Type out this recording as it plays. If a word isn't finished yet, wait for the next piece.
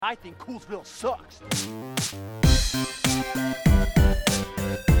I think Coolsville sucks.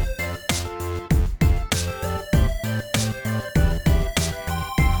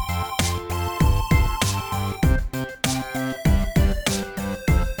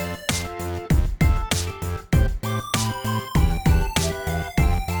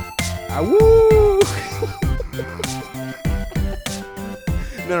 Woo!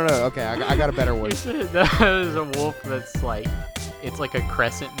 No. Okay, I got a better one. That was a wolf that's like, it's like a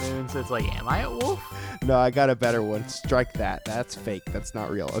crescent moon, so it's like, am I a wolf? No, I got a better one. Strike that. That's fake. That's not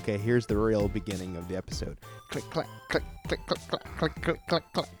real. Okay, here's the real beginning of the episode. Click, clack, click, click, click, clack, click, click, click,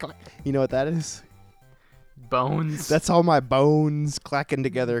 click, click. You know what that is? Bones That's all my bones clacking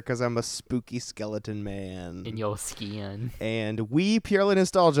together because I'm a spooky skeleton man. in your skin. And we, Purely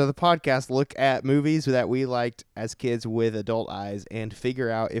Nostalgia, the podcast, look at movies that we liked as kids with adult eyes and figure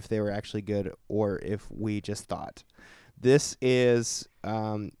out if they were actually good or if we just thought. This is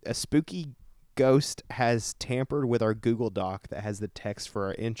a spooky ghost has tampered with our Google Doc that has the text for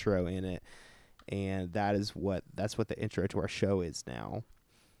our intro in it, and that's what the intro to our show is now.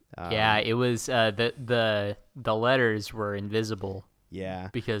 Yeah, it was the letters were invisible. Yeah,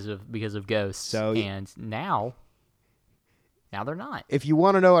 because of ghosts. So and now they're not. If you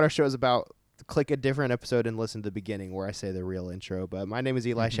want to know what our show is about, click a different episode and listen to the beginning where I say the real intro. But my name is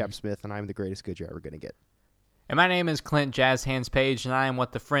Eli Shap Smith, and I'm the greatest good you're ever gonna get. And my name is Clint Jazz Hands Page, and I am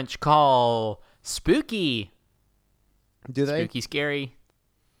what the French call spooky. Do they? Spooky, scary.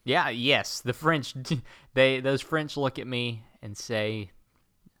 Yeah, yes. The French, those French look at me and say,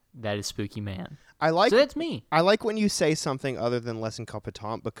 that is spooky man. So that's me. I like when you say something other than les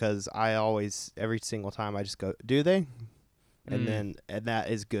incompetent because I always, every single time I just go, do they? And that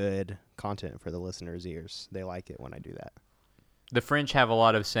is good content for the listeners' ears. They like it when I do that. The French have a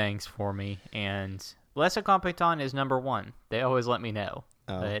lot of sayings for me, and les incompetent is number one. They always let me know.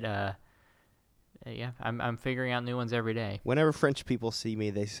 Oh. But, yeah, I'm figuring out new ones every day. Whenever French people see me,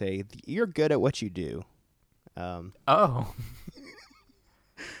 they say, you're good at what you do. Oh.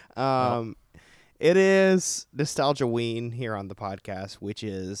 It is Nostalgia-ween here on the podcast, which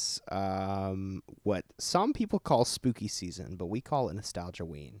is what some people call spooky season, but we call it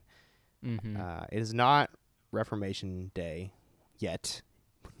Nostalgia-ween. Mm-hmm. It is not Reformation Day yet,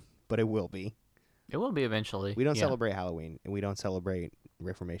 but it will be. It will be eventually. We don't celebrate Halloween, and we don't celebrate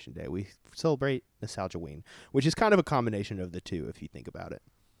Reformation Day. We celebrate Nostalgia-ween, which is kind of a combination of the two, if you think about it.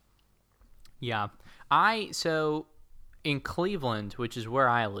 Yeah. So in Cleveland, which is where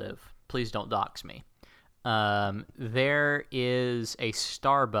I live, please don't dox me. There is a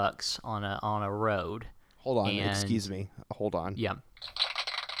Starbucks on a road. Hold on, excuse me. Hold on. Yeah.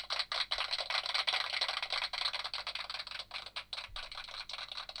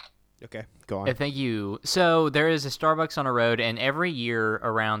 Okay, go on. Thank you. So there is a Starbucks on a road, and every year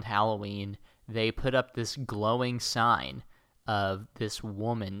around Halloween, they put up this glowing sign of this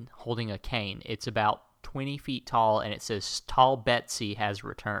woman holding a cane. It's about 20 feet tall, and it says, Tall Betsy has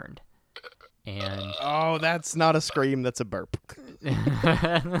returned. And oh, that's not a scream, that's a burp.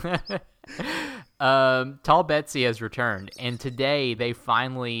 Tall Betsy has returned, and today they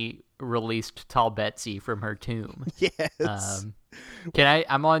finally released Tall Betsy from her tomb. Yes.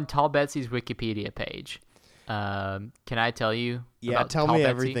 I'm on Tall Betsy's Wikipedia page. Can I tell you? Yeah, tell me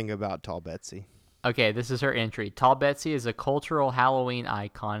everything about Tall Betsy. Okay, this is her entry. Tall Betsy is a cultural Halloween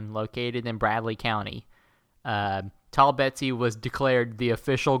icon located in Bradley County. Tall Betsy was declared the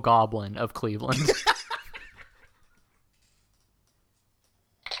official goblin of Cleveland.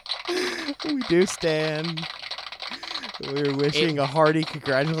 We do stand. We're wishing a hearty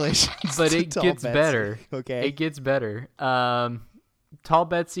congratulations. But to it Tall gets Betsy. better. Okay. It gets better. Tall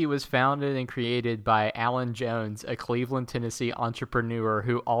Betsy was founded and created by Alan Jones, a Cleveland, Tennessee entrepreneur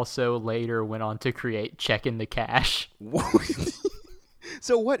who also later went on to create Check in the Cash.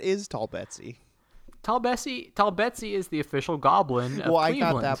 So what is Tall Betsy? Tall Betsy is the official goblin of Cleveland. I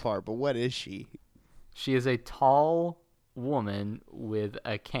got that part, but what is she? She is a tall woman with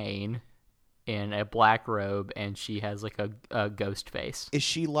a cane in a black robe, and she has like a ghost face. Is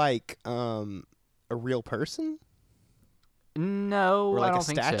she like a real person? No, or like I don't a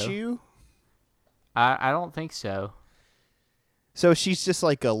think statue? so. I don't think so. So she's just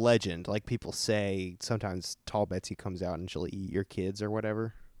like a legend. Like people say sometimes Tall Betsy comes out and she'll eat your kids or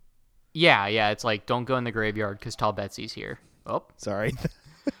whatever. Yeah, it's like, don't go in the graveyard because Tall Betsy's here. Oh. Sorry.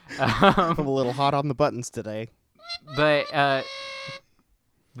 I'm a little hot on the buttons today. But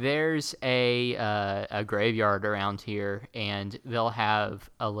there's a graveyard around here, and they'll have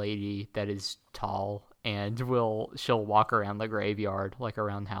a lady that is tall, and she'll walk around the graveyard like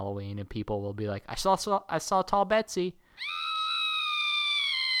around Halloween, and people will be like, I saw Tall Betsy.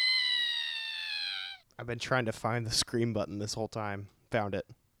 I've been trying to find the scream button this whole time. Found it.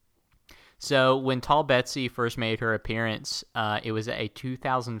 So when Tall Betsy first made her appearance, it was at a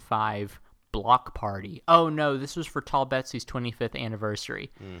 2005 block party. Oh no, this was for Tall Betsy's 25th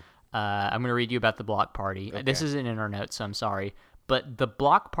anniversary. I'm going to read you about the block party. Okay. This isn't in our notes, so I'm sorry. But the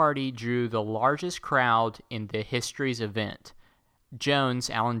block party drew the largest crowd in the history's event.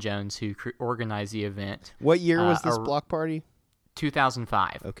 Alan Jones, who organized the event. What year was this block party?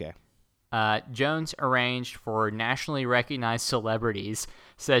 2005. Okay. Jones arranged for nationally recognized celebrities,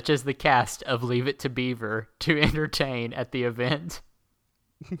 such as the cast of Leave It to Beaver, to entertain at the event.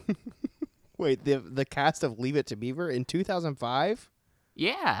 Wait, the cast of Leave It to Beaver in 2005?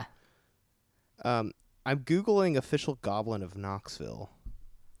 Yeah. I'm Googling official goblin of Knoxville.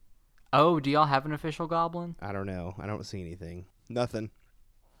 Oh, do y'all have an official goblin? I don't know. I don't see anything. Nothing.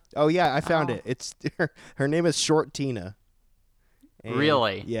 Oh, yeah, I found it. It's her name is Short Tina. And,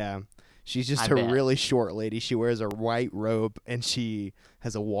 Really? Yeah. She's just I a bet. really short lady. She wears a white robe, and she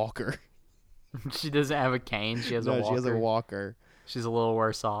has a walker. She doesn't have a cane. She has a walker. She has a walker. She's a little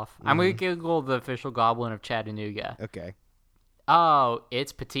worse off. I'm going to Google the official goblin of Chattanooga. Okay. Oh,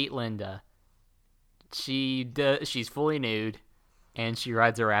 it's Petite Linda. She's fully nude, and she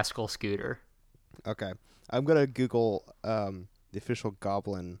rides a rascal scooter. Okay. I'm going to Google the official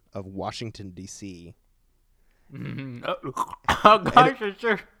goblin of Washington, D.C. Oh gosh,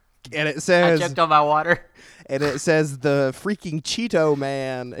 sure. And it I says... checked on my water. And it says the freaking Cheeto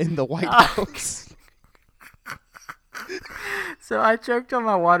Man in the White House. So I choked on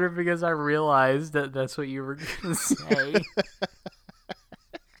my water because I realized that that's what you were going to say.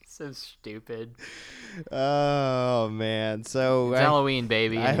 So stupid. Oh, man. So It's Halloween,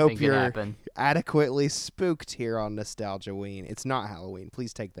 baby. I Anything hope could you're happen. adequately spooked here on Nostalgia-ween. It's not Halloween.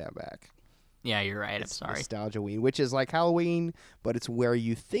 Please take that back. Yeah, you're right. I'm It's sorry. Nostalgia-ween, which is like Halloween, but it's where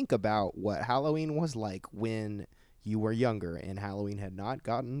you think about what Halloween was like when you were younger and Halloween had not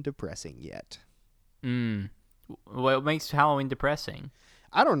gotten depressing yet. What makes Halloween depressing?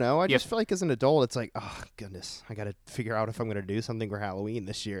 I don't know. I Yep. just feel like as an adult, it's like, oh, goodness, I got to figure out if I'm going to do something for Halloween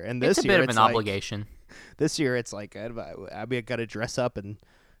this year. And this It's a year, bit of it's an like, obligation. This year, it's like, I got to dress up and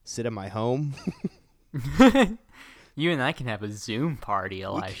sit in my home. You and I can have a Zoom party,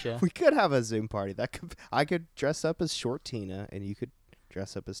 Elisha. We could have a Zoom party. I could dress up as Short Tina, and you could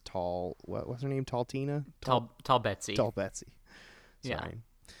dress up as Tall. What's her name? Tall Tina. Tall Betsy. Tall Betsy. Yeah. Sorry.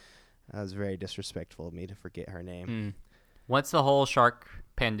 That was very disrespectful of me to forget her name. Once the whole shark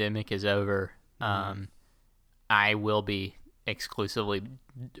pandemic is over, I will be exclusively.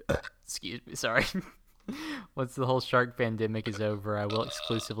 Excuse me. Sorry. Once the whole shark pandemic is over, I will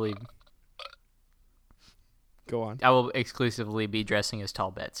exclusively Go on. be dressing as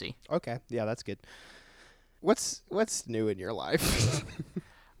Tall Betsy. Okay. Yeah, that's good. What's new in your life?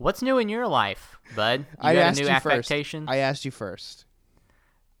 What's new in your life, bud? You I got asked a new you first. affectation? I asked you first.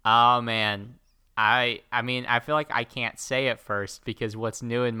 Oh man. I mean, I feel like I can't say it first because what's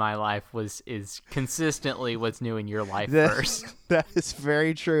new in my life is consistently what's new in your life first. That is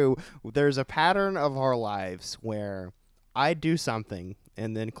very true. There's a pattern of our lives where I do something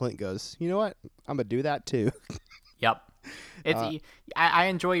and then Clint goes, "You know what? I'm going to do that too." Yep. I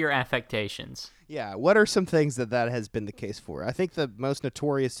enjoy your affectations. Yeah, what are some things that has been the case for? I think the most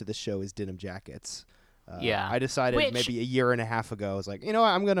notorious to the show is denim jackets. Yeah. I decided maybe a year and a half ago, I was like, you know what,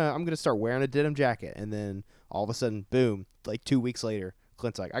 I'm gonna start wearing a denim jacket, and then all of a sudden, boom! Like 2 weeks later,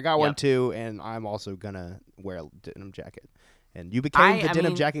 Clint's like, I got one too, and I'm also gonna wear a denim jacket. And you became the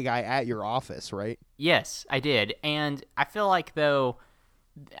denim jacket guy at your office, right? Yes, I did, and I feel like though,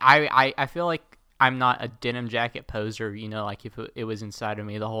 I feel like I'm not a denim jacket poser. You know, like if it was inside of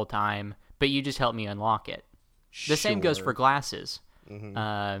me the whole time, but you just helped me unlock it. The same goes for glasses.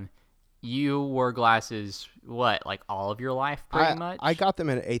 Mm-hmm. You wore glasses, what, like all of your life, pretty much? I got them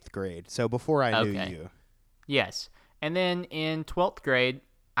in 8th grade, so before I knew Okay. you. Yes. And then in 12th grade,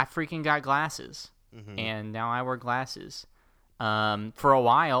 I freaking got glasses. Mm-hmm. And now I wear glasses. For a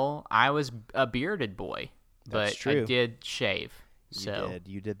while, I was a bearded boy. That's But true. I did shave. So,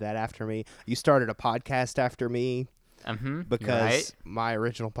 You did that after me. You started a podcast after me. Because my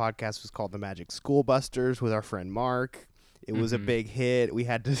original podcast was called The Magic School Busters with our friend Mark. It was a big hit. We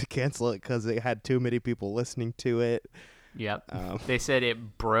had to cancel it because it had too many people listening to it. Yep. They said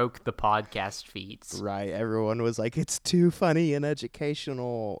it broke the podcast feeds. Right. Everyone was like, it's too funny and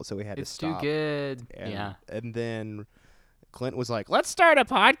educational. So we had It's to stop. too good. And, Yeah. And then Clint was like, let's start a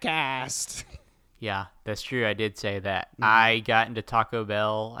podcast. Yeah, that's true. I did say that. I got into Taco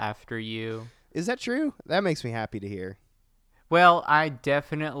Bell after you. Is that true? That makes me happy to hear. Well, I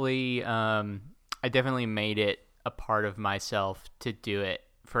definitely made it a part of myself to do it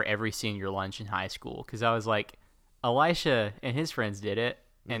for every senior lunch in high school because I was like, Elisha and his friends did it,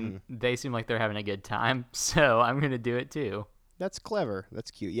 and they seem like they're having a good time, so I'm going to do it too. That's clever. That's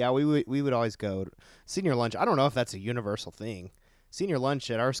cute. Yeah, we would always go senior lunch. I don't know if that's a universal thing. Senior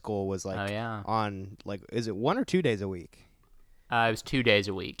lunch at our school was like on like, is it 1 or 2 days a week? It was 2 days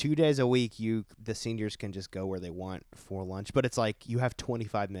a week. 2 days a week, the seniors can just go where they want for lunch, but it's like you have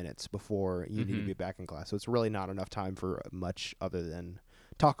 25 minutes before you need to be back in class, so it's really not enough time for much other than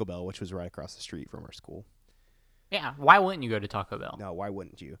Taco Bell, which was right across the street from our school. Yeah, why wouldn't you go to Taco Bell? No, why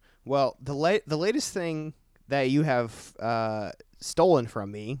wouldn't you? Well, the latest thing that you have stolen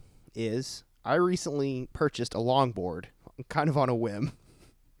from me is I recently purchased a longboard, kind of on a whim,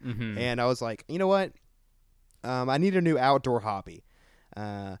 and I was like, you know what? I need a new outdoor hobby.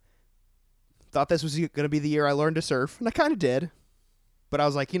 Thought this was going to be the year I learned to surf, and I kind of did. But I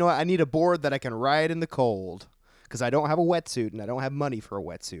was like, you know what? I need a board that I can ride in the cold because I don't have a wetsuit, and I don't have money for a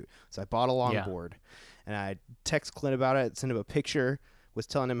wetsuit. So I bought a longboard, and I text Clint about it, sent him a picture, was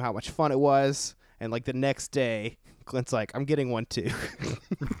telling him how much fun it was, and like the next day, Clint's like, I'm getting one too.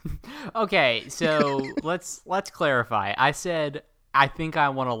 Okay, so let's clarify. I said I think I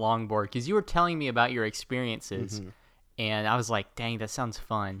want a longboard because you were telling me about your experiences, and I was like, dang, that sounds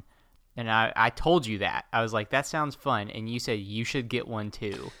fun. And I told you that. I was like, that sounds fun, and you said you should get one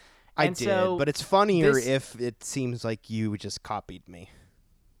too. I and did, so but it's funnier if it seems like you just copied me.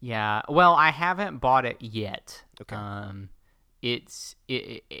 Yeah, well, I haven't bought it yet. Okay.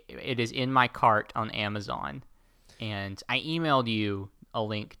 It is in my cart on Amazon, and I emailed you a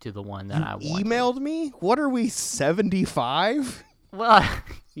link to the one that I wanted. Emailed me? What are we, 75? Well,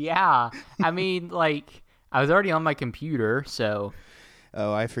 yeah. I mean, like, I was already on my computer, so.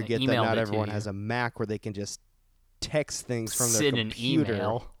 Oh, I forget that emailed not it everyone to has a Mac where they can just text things from their send computer. an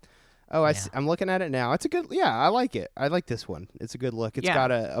email. Oh, I'm looking at it now. It's a good, I like it. I like this one. It's a good look. It's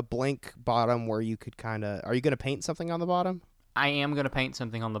got a blank bottom where you could kind of, are you going to paint something on the bottom? I am going to paint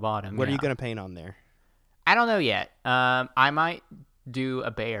something on the bottom. What are you going to paint on there? I don't know yet. I might do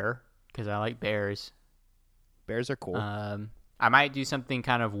a bear because I like bears. Bears are cool. I might do something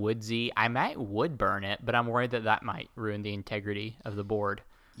kind of woodsy. I might wood burn it, but I'm worried that might ruin the integrity of the board.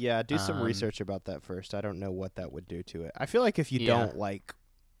 Yeah, do some research about that first. I don't know what that would do to it. I feel like if you don't like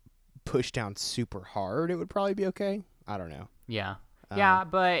push down super hard, it would probably be okay. I don't know. Yeah. Yeah,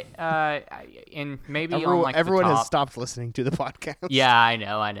 but and maybe everyone, on like everyone the top, has stopped listening to the podcast. Yeah, I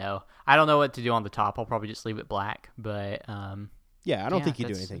know. I don't know what to do on the top. I'll probably just leave it black. But yeah, I don't think you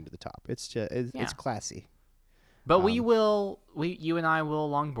do anything to the top. It's just it's classy. But you and I will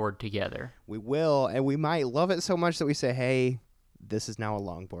longboard together. We will, and we might love it so much that we say, "Hey, this is now a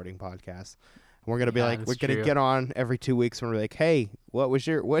longboarding podcast." And we're gonna be like, we're gonna get on every 2 weeks, and we're like, "Hey, what's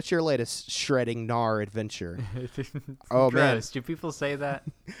your latest shredding gnar adventure?" Oh Gross. Do people say that?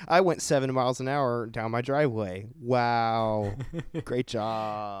 I went 7 miles an hour down my driveway. Wow, great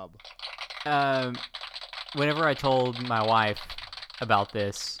job. Whenever I told my wife about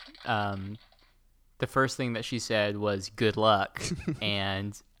this, the first thing that she said was "good luck,"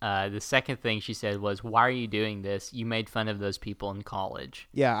 and the second thing she said was, "Why are you doing this? You made fun of those people in college."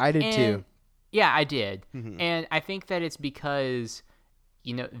 Yeah, I did too. Yeah, I did. And I think that it's because,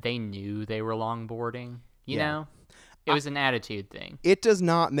 they knew they were longboarding, you know? It was an attitude thing. It does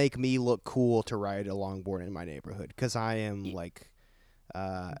not make me look cool to ride a longboard in my neighborhood because I am like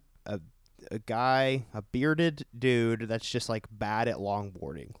a guy, a bearded dude that's just like bad at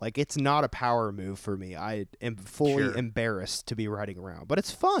longboarding. Like, it's not a power move for me. I am fully embarrassed to be riding around, but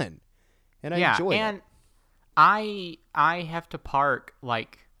it's fun. And I enjoy it. And I have to park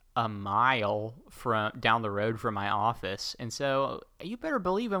like a mile from down the road from my office, and so you better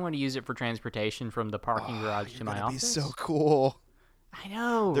believe I'm going to use it for transportation from the parking garage to my office. Be so cool. I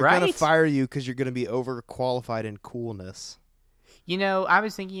know, They're right? going to fire you because you're going to be overqualified in coolness. I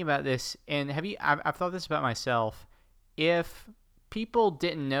was thinking about this, and I've thought this about myself. If people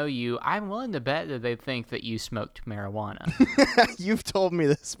didn't know you, I'm willing to bet that they think that you smoked marijuana. You've told me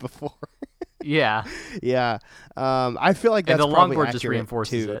this before. Yeah. Yeah. I feel like that's and the probably longboard accurate just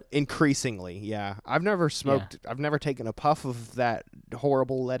reinforces too. it. Increasingly, yeah. I've never smoked. I've never taken a puff of that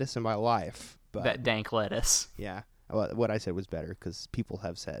horrible lettuce in my life. But that dank lettuce. Yeah. What I said was better because people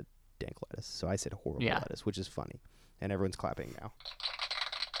have said dank lettuce, so I said horrible lettuce, which is funny, and everyone's clapping now.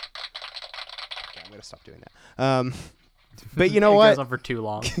 Okay, I'm gonna stop doing that. But you know what? It goes on for too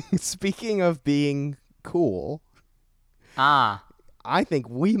long. Speaking of being cool. I think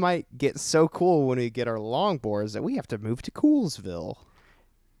we might get so cool when we get our longboards that we have to move to Coolsville.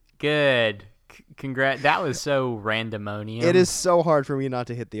 Good. Congrats. That was so randomonium. It is so hard for me not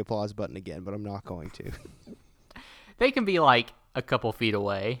to hit the applause button again, but I'm not going to. They can be like a couple feet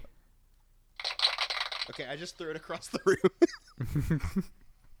away. Okay, I just threw it across the room.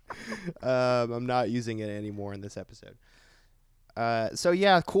 I'm not using it anymore in this episode. So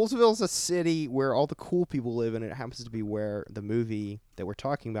yeah, Coolsville's a city where all the cool people live, and it happens to be where the movie that we're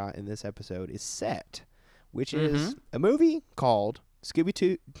talking about in this episode is set, which is a movie called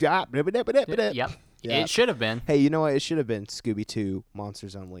Scooby-Doo. Yep. It should have been. Hey, you know what? It should have been Scooby-Doo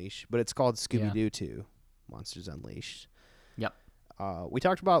Monsters Unleashed, but it's called Scooby-Doo 2 Monsters Unleashed. Yep. We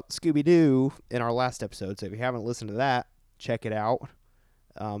talked about Scooby-Doo in our last episode, so if you haven't listened to that, check it out.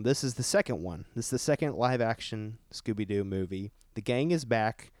 This is the second one. This is the second live-action Scooby-Doo movie. The gang is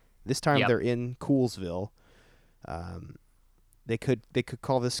back. This time they're in Coolsville. They could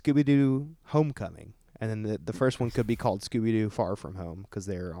call this Scooby-Doo Homecoming, and then the first one could be called Scooby-Doo Far From Home because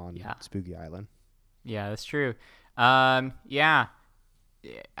they're on Spooky Island. Yeah, that's true. And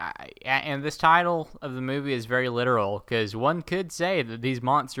this title of the movie is very literal because one could say that these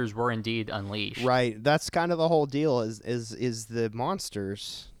monsters were indeed unleashed. Right. That's kind of the whole deal. Is the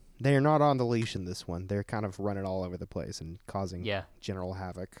monsters? They are not on the leash in this one. They're kind of running all over the place and causing general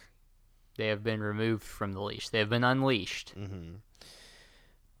havoc. They have been removed from the leash. They have been unleashed.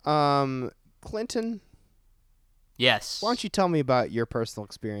 Clinton. Yes. Why don't you tell me about your personal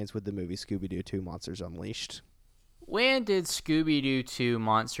experience with the movie Scooby-Doo 2 Monsters Unleashed? When did Scooby-Doo 2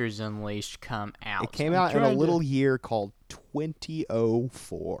 Monsters Unleashed come out? It came out in a little year called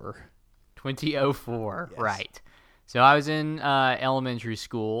 2004. 2004, Yes. right. So I was in elementary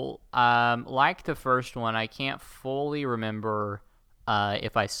school. Like the first one, I can't fully remember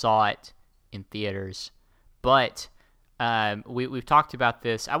if I saw it in theaters. But we've talked about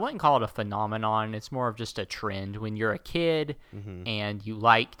this. I wouldn't call it a phenomenon. It's more of just a trend. When you're a kid and you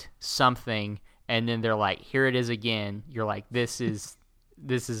liked something, and then they're like, here it is again. You're like, this is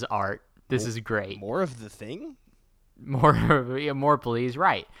art. This is great. More of the thing? More please.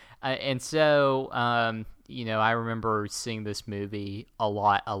 Right. And so, I remember seeing this movie a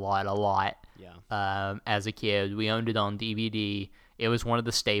lot. Yeah. As a kid, we owned it on DVD. It was one of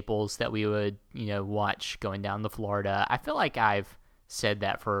the staples that we would, watch going down to Florida. I feel like I've said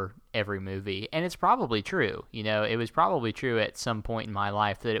that for every movie, and it's probably true. It was probably true at some point in my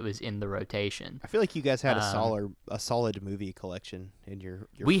life that it was in the rotation. I feel like you guys had a solid movie collection in your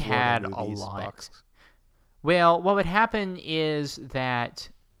we Florida had a movies lot. box. Well, what would happen is that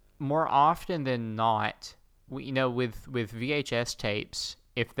more often than not, with VHS tapes,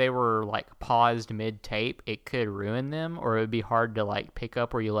 if they were like paused mid-tape, it could ruin them, or it would be hard to like pick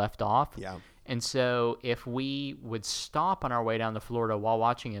up where you left off. Yeah. And so if we would stop on our way down to Florida while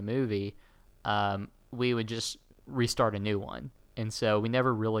watching a movie, we would just restart a new one. And so we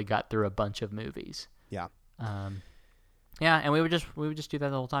never really got through a bunch of movies. Yeah. And we would just do that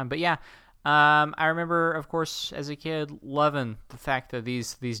the whole time. But yeah, I remember, of course, as a kid, loving the fact that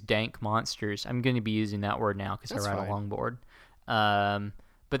these dank monsters. I'm going to be using that word now because I ride a longboard.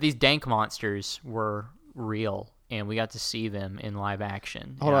 But these dank monsters were real, and we got to see them in live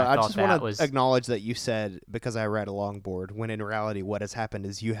action. Hold on, I just want to acknowledge that you said, because I ride a longboard, when in reality what has happened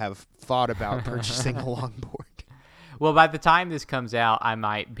is you have thought about purchasing a longboard. Well, by the time this comes out, I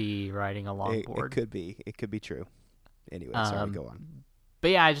might be riding a longboard. It could be true. Anyway, sorry, go on.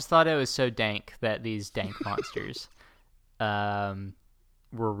 But yeah, I just thought it was so dank that these dank monsters were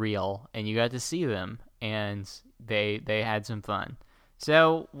real, and you got to see them, and they had some fun.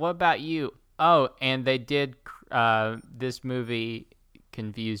 So what about you? Oh, and they did. This movie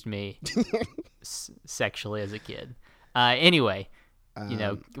confused me sexually as a kid. Anyway,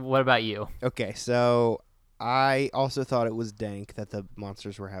 what about you? Okay, so I also thought it was dank that the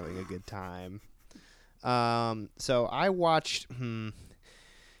monsters were having a good time. So I watched.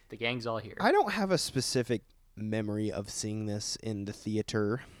 The gang's all here. I don't have a specific memory of seeing this in the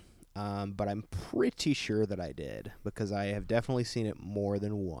theater, but I'm pretty sure that I did because I have definitely seen it more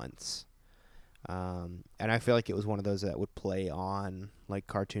than once. And I feel like it was one of those that would play on like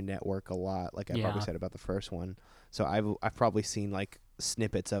Cartoon Network a lot, like I probably said about the first one. So I've probably seen like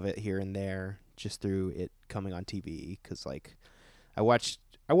snippets of it here and there just through it coming on TV because like I watched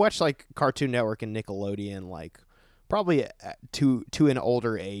like Cartoon Network and Nickelodeon like probably to an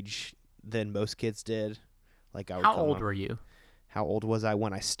older age than most kids did. Like How old were you? How old was I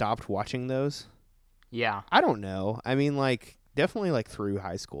when I stopped watching those? Yeah. I don't know. I mean, like definitely like through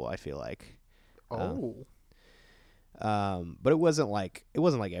high school. I feel like. But it wasn't like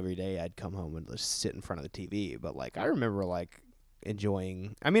every day I'd come home and just sit in front of the TV. But like I remember like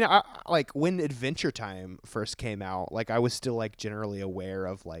enjoying. I mean, I like when Adventure Time first came out. Like I was still like generally aware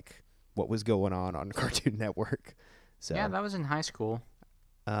of like what was going on Cartoon Network. So yeah, that was in high school.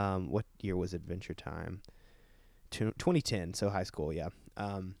 What year was Adventure Time? 2010, so high school, yeah.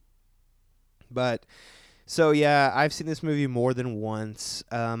 But so yeah, I've seen this movie more than once.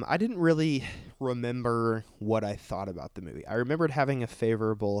 I didn't really remember what I thought about the movie. I remembered having a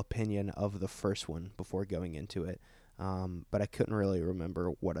favorable opinion of the first one before going into it, but I couldn't really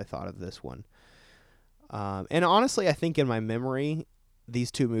remember what I thought of this one. And honestly, I think in my memory,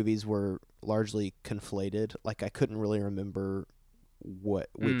 these two movies were largely conflated. Like I couldn't really remember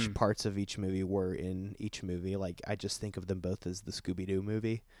which parts of each movie were in each movie. Like I just think of them both as the Scooby-Doo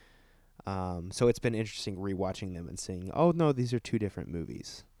movie. So it's been interesting rewatching them and seeing, oh no, these are two different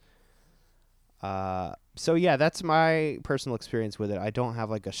movies. So yeah, that's my personal experience with it. I don't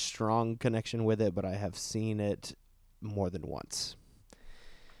have like a strong connection with it, but I have seen it more than once.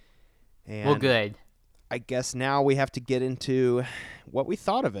 And Well, good. I guess now we have to get into what we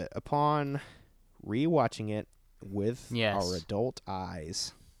thought of it upon rewatching it with our adult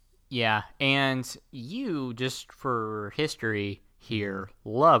eyes. Yeah, and you, just for history here,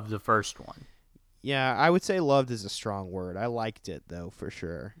 loved the first one. Yeah, I would say loved is a strong word. I liked it, though, for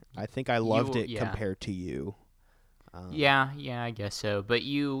sure. I think I loved it compared to you. Yeah, I guess so. But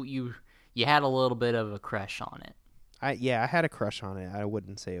you had a little bit of a crush on it. I had a crush on it. I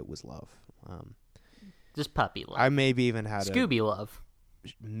wouldn't say it was love. Just puppy love. I maybe even had Scooby love.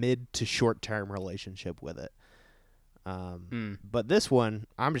 Mid to short-term relationship with it. But this one,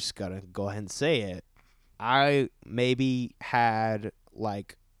 I'm just going to go ahead and say it. I maybe had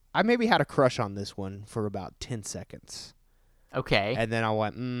a crush on this one for about 10 seconds. Okay. And then I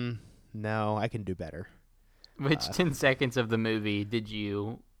went, no, I can do better. Which 10 seconds of the movie did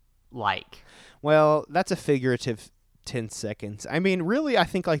you like? Well, that's a figurative 10 seconds. I mean, really, I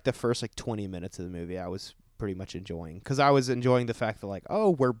think like the first 20 minutes of the movie I was pretty much enjoying. Because I was enjoying the fact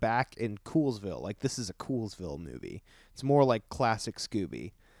that we're back in Coolsville. Like, this is a Coolsville movie. It's more like classic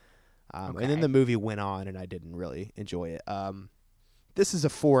Scooby. And then the movie went on, and I didn't really enjoy it. This is a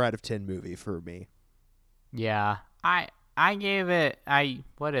 4 out of 10 movie for me. Yeah, I gave it.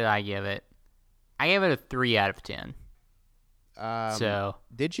 What did I give it? I gave it a 3 out of 10. So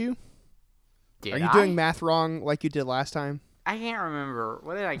did you? Did Are you doing math wrong like you did last time? I can't remember.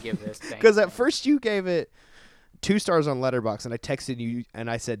 What did I give this thing? Because at first you gave it 2 stars on Letterboxd, and I texted you and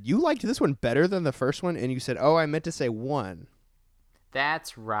I said you liked this one better than the first one, and you said, "Oh, I meant to say 1."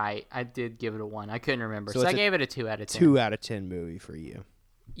 That's right. I did give it a 1. I couldn't remember. So I gave it a 2 out of 10. 2 out of 10 movie for you.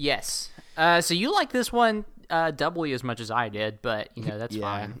 Yes. So you like this one doubly as much as I did, but that's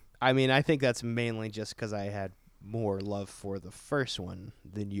fine. I mean, I think that's mainly just because I had more love for the first one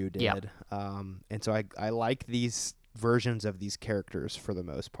than you did. Yep. And so I like these versions of these characters for the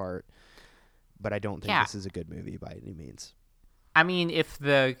most part, but I don't think this is a good movie by any means. I mean, if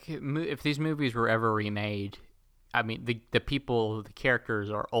these movies were ever remade, I mean, the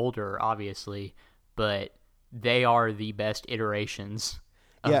characters are older, obviously, but they are the best iterations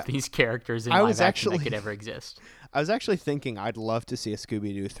of these characters in live action that could ever exist. I was actually thinking I'd love to see a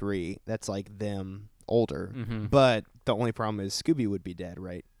Scooby-Doo 3 that's like them older, but the only problem is Scooby would be dead,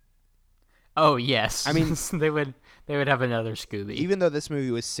 right? Oh, yes. I mean, they would have another Scooby. Even though this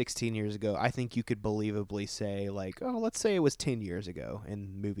movie was 16 years ago, I think you could believably say, let's say it was 10 years ago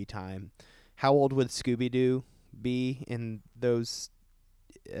in movie time. How old would Scooby-Doo be in those?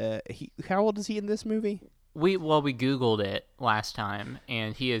 How old is he in this movie? We Googled it last time,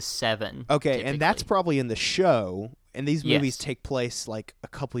 and he is 7. Okay, typically. And that's probably in the show, and these movies take place a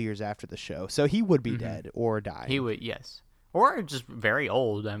couple years after the show, so he would be dead or dying. He would, yes, or just very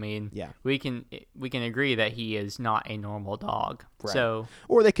old. I mean, we can agree that he is not a normal dog. Right. So,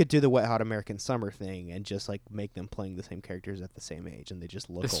 or they could do the Wet Hot American Summer thing and just make them playing the same characters at the same age, and they just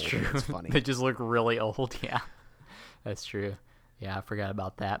look old. True. And it's funny. They just look really old. Yeah, that's true. Yeah, I forgot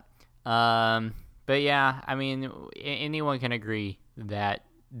about that. But yeah, I mean, anyone can agree that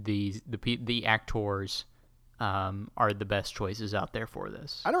the actors are the best choices out there for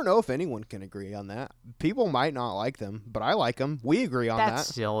this. I don't know if anyone can agree on that. People might not like them, but I like them. We agree on that.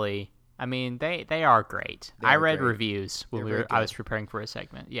 That's silly. I mean, they are great. I read reviews when I was preparing for a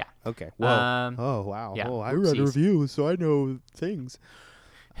segment. Yeah. Okay. Well. Oh wow. Yeah. Oh, I read reviews, so I know things.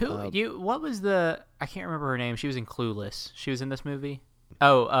 What was I can't remember her name. She was in Clueless. She was in this movie.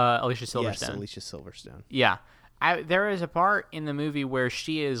 Oh, Alicia Silverstone. Yes, Alicia Silverstone. Yeah. There is a part in the movie where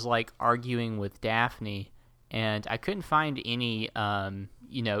she is arguing with Daphne, and I couldn't find any any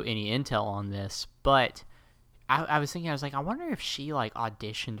intel on this, but I was thinking, I wonder if she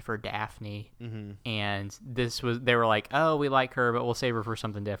auditioned for Daphne, and they were like, oh, we like her, but we'll save her for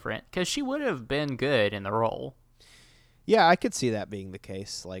something different, because she would have been good in the role. Yeah, I could see that being the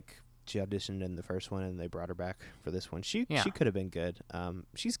case. She auditioned in the first one, and they brought her back for this one. She could have been good.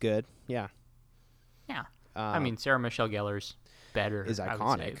 She's good. Yeah. Yeah. I mean, Sarah Michelle Gellar's better. Is I would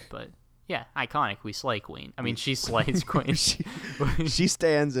iconic. say, but yeah, iconic. We slay Queen. I mean, she slays Queen. She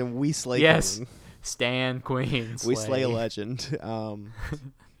stands and we slay. Yes. Queen. Stan Queen. We slay a legend.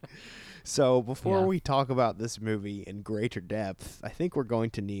 So before Yeah. we talk about this movie in greater depth, I think we're going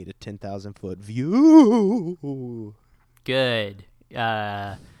to need a 10,000-foot view. Good.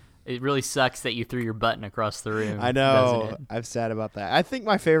 It really sucks that you threw your button across the room. I know. doesn't I'm sad about that. I think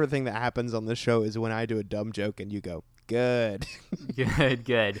my favorite thing that happens on this show is when I do a dumb joke and you go, good. it?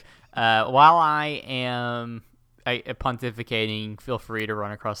 Good. While I am pontificating, feel free to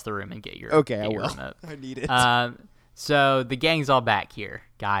run across the room and get your Okay, get I your will. remote. I need it. So the gang's all back here,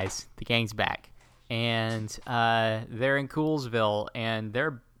 guys. The gang's back. And they're in Coolsville, and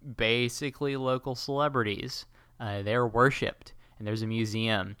they're basically local celebrities. They're worshipped, and there's a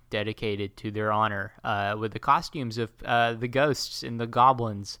museum dedicated to their honor with the costumes of the ghosts and the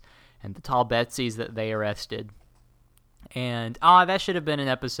goblins and the tall Betsies that they arrested. And that should have been an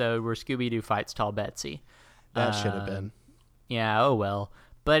episode where Scooby-Doo fights Tall Betsy. That should have been. Yeah, oh well.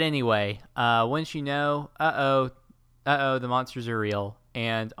 But anyway, once you know, the monsters are real,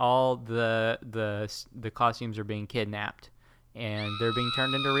 and all the costumes are being kidnapped, and they're being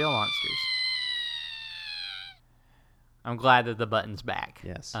turned into real monsters. I'm glad that the button's back.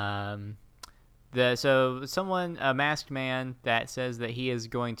 Yes. A masked man that says that he is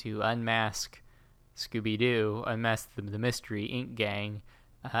going to unmask Scooby-Doo, unmask the Mystery Inc. gang,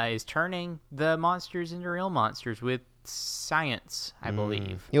 is turning the monsters into real monsters with science, I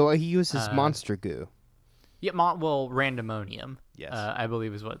believe. You know, he uses monster goo. Yeah, randomonium. Yes. I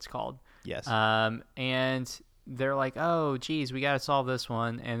believe is what it's called. Yes. And they're like, oh, geez, we got to solve this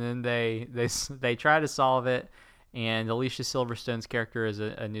one. And then they try to solve it. And Alicia Silverstone's character is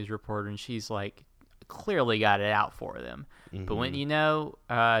a news reporter, and she's like, clearly got it out for them. Mm-hmm. But when you know,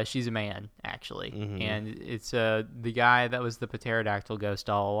 she's a man, actually. Mm-hmm. And it's the guy that was the pterodactyl ghost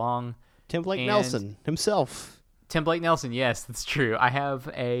all along. Tim Blake and- Nelson himself. Tim Blake Nelson, yes, that's true. I have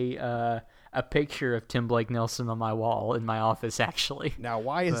a picture of Tim Blake Nelson on my wall in my office, actually. Now,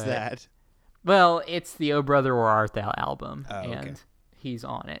 why is But- that? Well, it's the Oh Brother Where Art Thou album, Oh, okay. and he's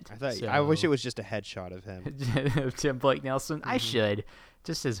on it. I wish it was just a headshot of him. of Tim Blake Nelson. I should,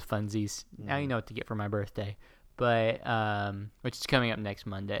 just as funsies. Now you know what to get for my birthday. But which is coming up next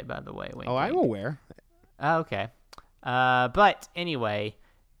Monday, by the way. Wink, Oh, I'm wink. aware. Oh, okay. But anyway,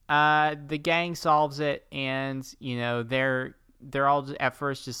 the gang solves it, and you know they're all at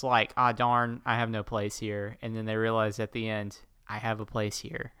first just like, ah, darn, I have no place here, and then they realize at the end, I have a place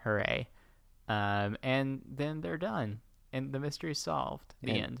here, hooray! And then they're done, and the mystery is solved.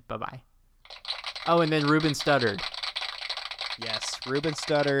 The And- end. Bye bye. Oh, and then Ruben stuttered. Yes, Ruben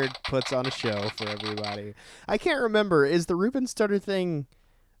Studdard puts on a show for everybody. I can't remember. Is the Ruben Studdard thing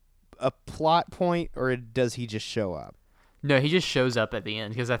a plot point, or does he just show up? No, he just shows up at the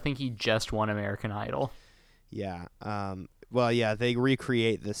end because I think he just won American Idol. Yeah. Well, yeah, they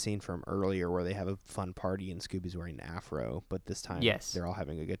recreate the scene from earlier where they have a fun party and Scooby's wearing an afro, but this time Yes. they're all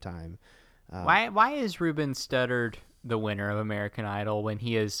having a good time. Why is Ruben Studdard the winner of American Idol when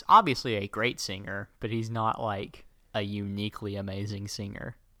he is obviously a great singer, but he's not like a uniquely amazing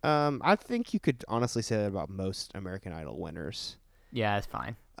singer? I think you could honestly say that about most American Idol winners. Yeah, that's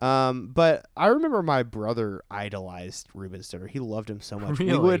fine. But I remember my brother idolized Ruben Studdard. He loved him so much.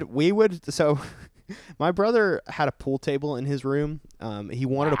 Really? We would. So, my brother had a pool table in his room. He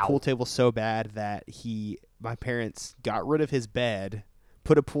wanted Wow. a pool table so bad that my parents got rid of his bed,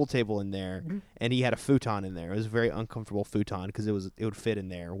 put a pool table in there, and he had a futon in there. It was a very uncomfortable futon because it would fit in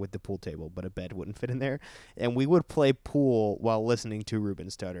there with the pool table, but a bed wouldn't fit in there. And we would play pool while listening to Ruben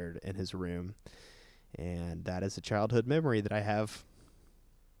Studdard in his room. And that is a childhood memory that I have.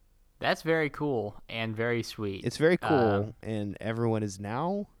 That's very cool and very sweet. It's very cool, and everyone is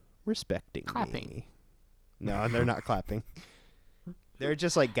now respecting Clapping. me. No, they're not clapping. They're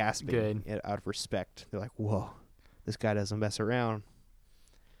just like gasping Good. out of respect. They're like, "Whoa, this guy doesn't mess around."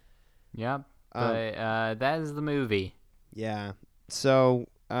 Yep. But that is the movie. Yeah. So,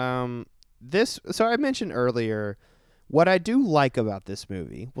 so I mentioned earlier what I do like about this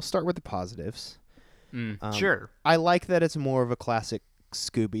movie. We'll start with the positives. Sure. I like that it's more of a classic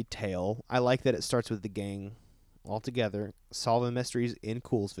Scooby tale. I like that it starts with the gang all together solving mysteries in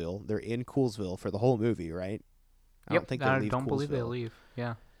Coolsville. They're in Coolsville for the whole movie, right? I don't think they leave don't believe they Coolsville. leave.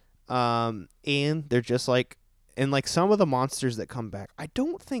 Yeah. And they're just like, and like some of the monsters that come back, I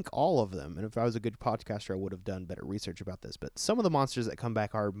don't think all of them, and if I was a good podcaster, I would have done better research about this, but some of the monsters that come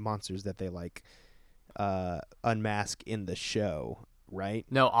back are monsters that they like unmask in the show, right?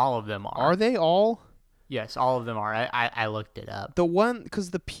 No, all of them are. Are they all? Yes, all of them are. I looked it up. The one,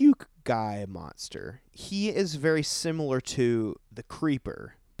 because the puke guy monster. He is very similar to the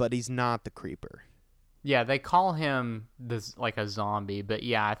Creeper, but he's not the Creeper. Yeah, they call him this like a zombie, but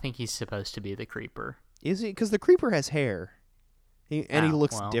yeah, I think he's supposed to be the Creeper. Is he? Because the Creeper has hair, he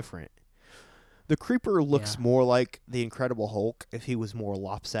looks well. different. The Creeper looks Yeah. more like the Incredible Hulk if he was more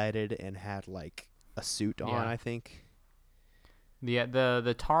lopsided and had like a suit on. Yeah. I think.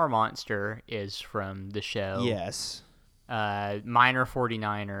 The tar monster is from the show. Yes. Minor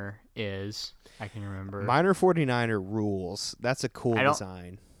 49er is, I can remember. Minor 49er rules. That's a cool I don't-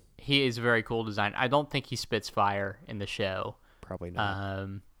 design. He is a very cool design. I don't think he spits fire in the show. Probably not.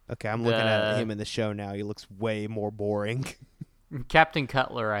 Um, Okay, I'm looking at the- him in the show now. He looks way more boring. Captain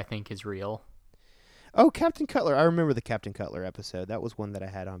Cutler, I think, is real. Oh, Captain Cutler. I remember the Captain Cutler episode. That was one that I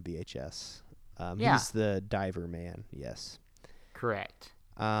had on VHS. Yeah. He's the diver man, yes. Correct.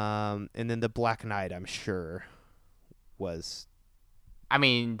 And then the Black Knight, I'm sure, was... I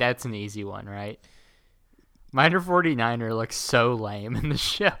mean, that's an easy one, right? Minor 49er looks so lame in the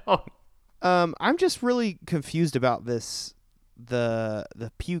show. I'm just really confused about this, the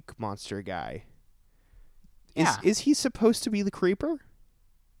puke monster guy. Yeah. Is he supposed to be the Creeper?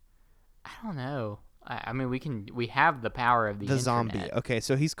 I don't know. I mean, we have the power of the internet. Zombie. Okay,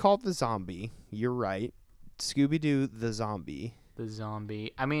 so he's called the Zombie. You're right. Scooby-Doo the Zombie. The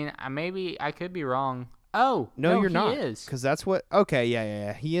zombie. I mean, maybe I could be wrong. Oh, No, you're he not. is. Because that's what... Okay,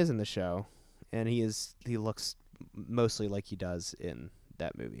 yeah. He is in the show. And he looks mostly like he does in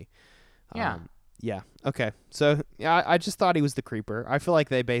that movie. Yeah. Yeah, okay. So, yeah, I just thought he was the Creeper. I feel like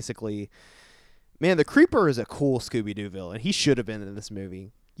they basically... Man, the Creeper is a cool Scooby-Doo villain. He should have been in this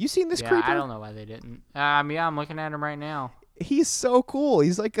movie. You seen this Yeah, Creeper? I don't know why they didn't. Yeah, I'm looking at him right now. He's so cool.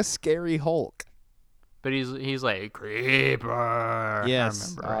 He's like a scary Hulk. But he's like Creeper.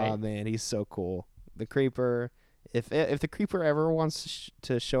 Yes. I remember, right? Oh, man, he's so cool. The Creeper... If the Creeper ever wants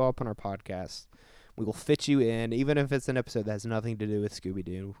to show up on our podcast, we will fit you in. Even if it's an episode that has nothing to do with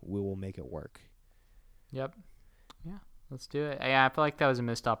Scooby-Doo, we will make it work. Yep. Yeah, let's do it. Yeah, I feel like that was a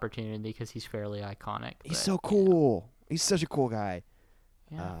missed opportunity because he's fairly iconic. He's but, so cool. He's such a cool guy.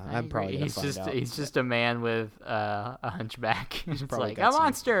 Yeah, I'm agree. probably gonna find out. He's just a man with a hunchback. It's probably like got a some-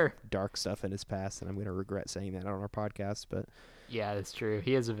 monster. Dark stuff in his past, and I'm going to regret saying that on our podcast, but Yeah, that's true.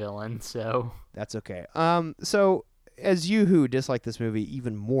 He is a villain, so that's okay. So as you who dislike this movie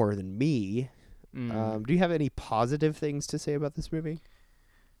even more than me, do you have any positive things to say about this movie?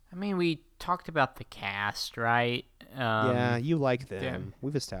 I mean, we talked about the cast, right? Yeah, you like them.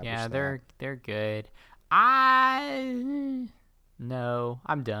 We've established Yeah, that. they're good. No,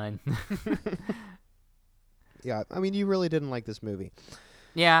 I'm done. Yeah, I mean, you really didn't like this movie.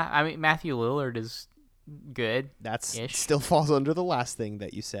 Yeah, I mean Matthew Lillard is good. That's Ish. still falls under the last thing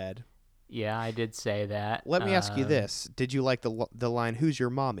that you said. Yeah, I did say that. Let me ask you this. Did you like the line, "Who's your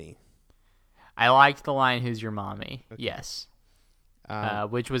mommy"? I liked the line, "Who's your mommy?" Okay. Yes. Um,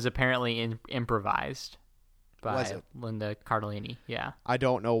 Which was apparently improvised by Was it? Linda Cardellini. Yeah. I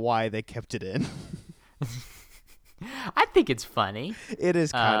don't know why they kept it in. I think it's funny. It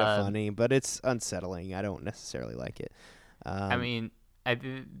is kind of funny, but it's unsettling. I don't necessarily like it. I mean,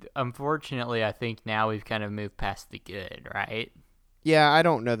 unfortunately, I think now we've kind of moved past the good, right? Yeah, I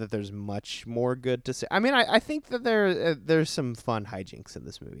don't know that there's much more good to say. I mean, I think that there's some fun hijinks in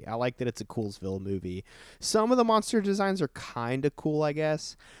this movie. I like that it's a Coolsville movie. Some of the monster designs are kind of cool, I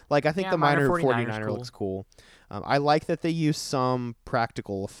guess. Like, I think Yeah, the Minor Minor 49er 's 49er cool. looks cool. I like that they use some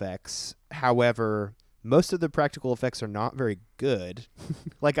practical effects. However, most of the practical effects are not very good.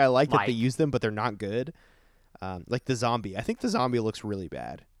 Like, I like that they Like? use them, but they're not good. Like the zombie. I think the zombie looks really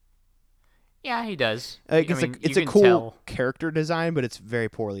bad. Yeah, he does. Like, I it's mean, it's you a can cool tell- character design, but it's very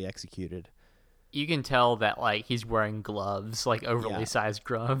poorly executed. You can tell that like he's wearing gloves, like overly Yeah. sized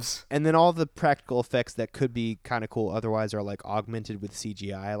gloves. And then all the practical effects that could be kind of cool otherwise are like augmented with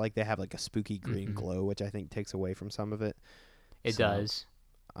CGI. Like they have like a spooky green glow, which I think takes away from some of it. It So, does.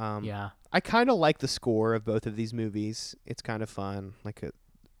 Yeah. I kind of like the score of both of these movies. It's kind of fun, like a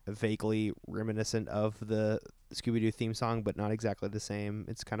vaguely reminiscent of the Scooby-Doo theme song, but not exactly the same.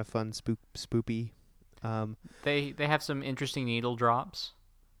 It's kind of fun, spoopy. They have some interesting needle drops.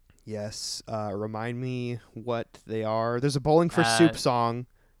 Yes. Remind me what they are. There's a Bowling for Soup song,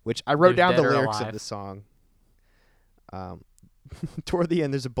 which I wrote There's down the Dead or lyrics of Alive. the song. Toward the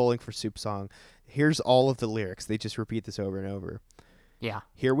end, there's a Bowling for Soup song. Here's all of the lyrics. They just repeat this over and over. Yeah.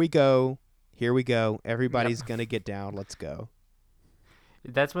 Here we go. Here we go. Everybody's gonna get down. Let's go.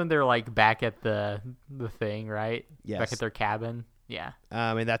 That's when they're like back at the thing, right? Yes. Back at their cabin. Yeah.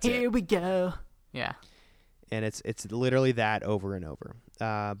 And that's Here it. we go. Yeah. And it's literally that over and over.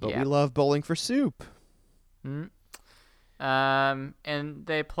 But Yeah. we love Bowling for Soup. Mm. And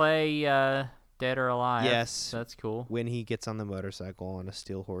they play Dead or Alive. Yes. So that's cool. When he gets on the motorcycle on a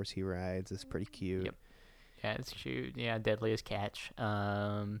steel horse he rides, it's pretty cute. Yep. Yeah, it's cute. Yeah, Deadliest Catch.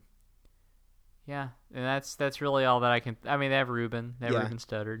 Yeah, and that's really all that I can. I mean, they have Ruben. They have Yeah. Ruben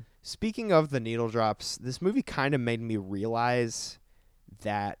Studdard. Speaking of the needle drops, this movie kind of made me realize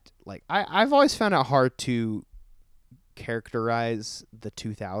that, like, I've always found it hard to characterize the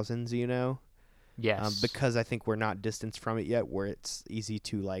 2000s, you know? Yes. Because I think we're not distanced from it yet, where it's easy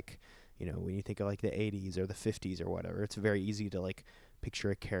to, like, you know, when you think of, like, the 80s or the 50s or whatever, it's very easy to, like,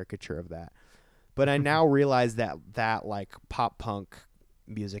 picture a caricature of that. But I now realize that, like, pop punk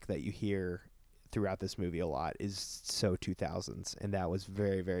music that you hear throughout this movie a lot is so 2000s, and that was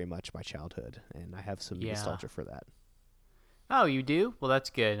very, very much my childhood, and I have some nostalgia for that. Oh, you do? Well, that's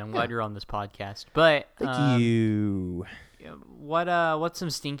good. I'm glad you're on this podcast. But Thank you. What's some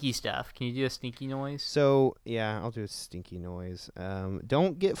stinky stuff? Can you do a stinky noise? So, yeah, I'll do a stinky noise.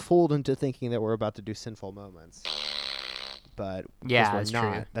 Don't get fooled into thinking that we're about to do sinful moments. But Yeah, we're that's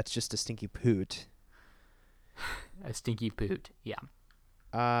not. true. That's just a stinky poot. A stinky poot. Yeah.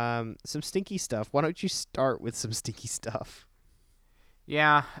 Some stinky stuff. Why don't you start with some stinky stuff?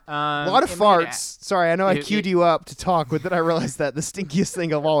 Yeah. A lot of farts. Sorry, I know I queued you up to talk, but then I realized that the stinkiest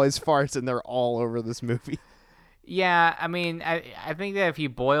thing of all is farts, and they're all over this movie. Yeah, I mean, I think that if you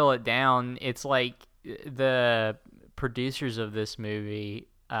boil it down, it's like the producers of this movie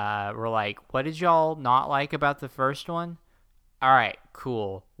were like, what did y'all not like about the first one? All right,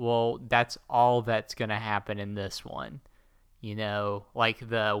 cool. Well, that's all that's going to happen in this one. You know, like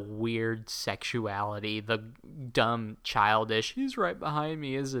the weird sexuality, the dumb, childish, he's right behind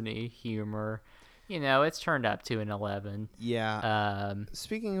me, isn't he? Humor. You know, it's turned up to an 11. Yeah.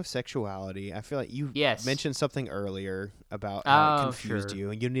 Speaking of sexuality, I feel like you Yes. mentioned something earlier about how it confused sure. you,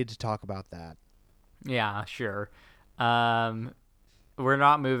 and you need to talk about that. Yeah, sure. We're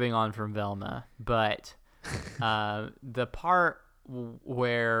not moving on from Velma, but the part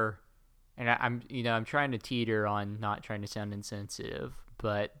where, and I'm trying to teeter on not trying to sound insensitive,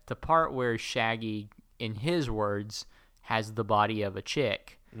 but the part where Shaggy, in his words, has the body of a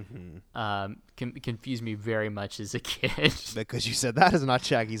chick, confused me very much as a kid. Because you said that is not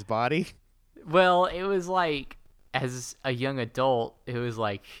Shaggy's body. Well, it was like, as a young adult, it was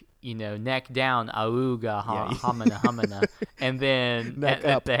like, you know, neck down, auga, hamana, hamana. And then Neck at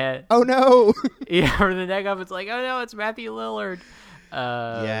up. the head. Oh, no. Yeah, or the neck up, it's like, oh no, it's Matthew Lillard.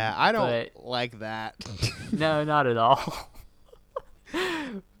 Yeah, I don't but like that. no, not at all.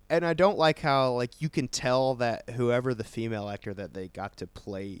 And I don't like how, like, you can tell that whoever the female actor that they got to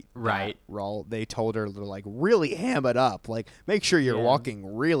play Right. that role, they told her to, like, really ham it up. Like, make sure you're Yeah.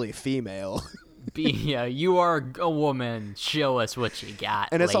 walking really female. You are a woman. Show us what you got.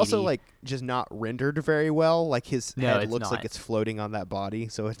 And it's also, lady. like, just not rendered very well. Like, his No, head it's looks like not. it's floating on that body,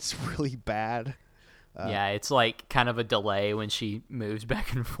 so it's really bad. yeah, it's like kind of a delay when she moves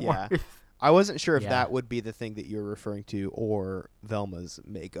back and forth. Yeah. I wasn't sure if Yeah. that would be the thing that you're referring to or Velma's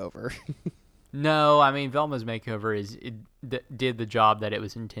makeover. No, I mean Velma's makeover did the job that it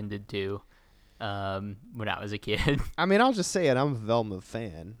was intended to. When I was a kid. I mean, I'll just say it. I'm a Velma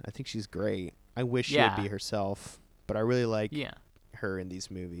fan. I think she's great. I wish she Yeah. would be herself, but I really like Yeah. her in these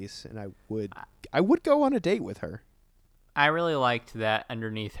movies, and I would go on a date with her. I really liked that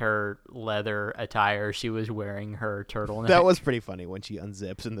underneath her leather attire, she was wearing her turtleneck. That was pretty funny when she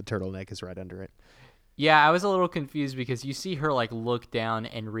unzips and the turtleneck is right under it. Yeah, I was a little confused because you see her like look down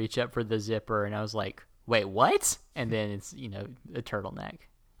and reach up for the zipper, and I was like, "Wait, what?" And then it's a turtleneck,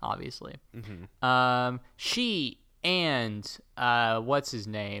 obviously. Mm-hmm. She and what's his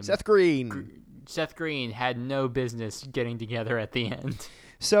name? Seth Green. Seth Green had no business getting together at the end.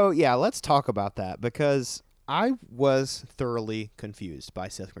 So yeah, let's talk about that because I was thoroughly confused by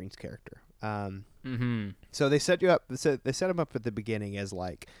Seth Green's character. So they set you up. They set him up at the beginning as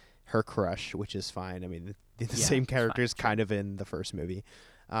like her crush, which is fine. I mean, the Yeah, same it's character is fine. kind of in the first movie.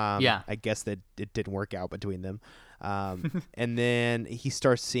 Yeah. I guess that it didn't work out between them. And then he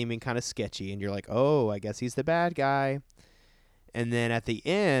starts seeming kind of sketchy, and you're like, oh, I guess he's the bad guy. And then at the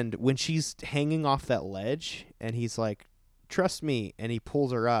end, when she's hanging off that ledge, and he's like, trust me, and he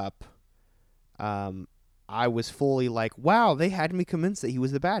pulls her up, I was fully like, wow, they had me convinced that he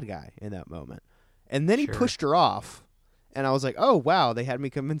was the bad guy in that moment. And then he Sure. pushed her off, and I was like, oh, wow, they had me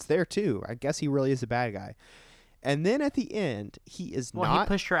convinced there too. I guess he really is the bad guy. And then at the end, he is Well, not. he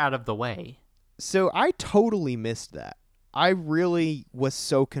pushed her out of the way. So I totally missed that. I really was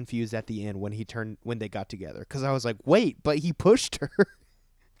so confused at the end when they got together, because I was like, wait, but he pushed her.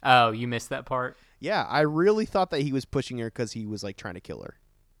 Oh, you missed that part? Yeah, I really thought that he was pushing her because he was like trying to kill her.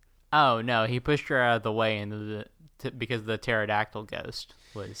 Oh no, he pushed her out of the way because the pterodactyl ghost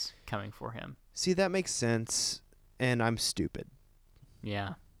was coming for him. See, that makes sense, and I'm stupid.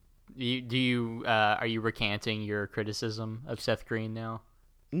 Yeah. Are you recanting your criticism of Seth Green now?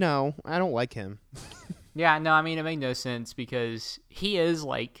 No, I don't like him. Yeah, no, I mean, it made no sense because he is,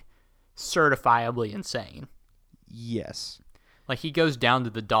 like, certifiably insane. Yes. Like, he goes down to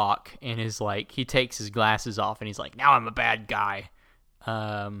the dock and is like, he takes his glasses off and he's like, now I'm a bad guy.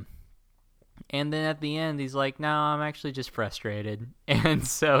 And then at the end, he's like, no, I'm actually just frustrated. And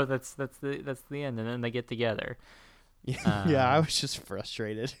so that's the end. And then they get together. Yeah, I was just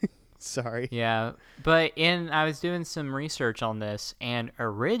frustrated. Sorry. Yeah, but I was doing some research on this, and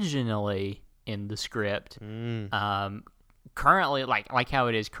originally in the script, currently, like how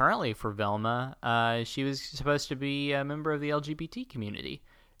it is currently for Velma, she was supposed to be a member of the LGBT community.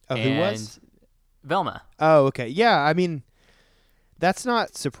 Oh, who was? Velma. Oh, okay. Yeah, I mean, that's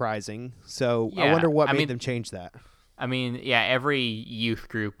not surprising. So I Yeah, wonder what I made mean- them change that. I mean, yeah, every youth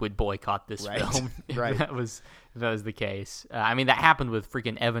group would boycott this Right. film if Right. that was the case. I mean, that happened with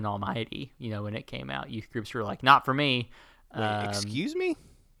freaking Evan Almighty. You know, when it came out, youth groups were like, "Not for me." Wait, excuse me?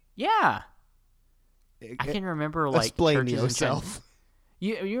 Yeah, I can remember like Explain churches and yourself.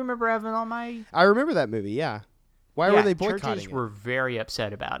 You remember Evan Almighty? I remember that movie, yeah. Why Yeah, were they boycotting churches it? were very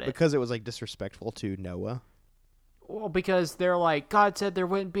upset about it. Because it was like disrespectful to Noah. Well, because they're like, God said there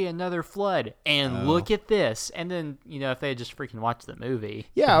wouldn't be another flood, and look at this. And then, you know, if they had just freaking watched the movie,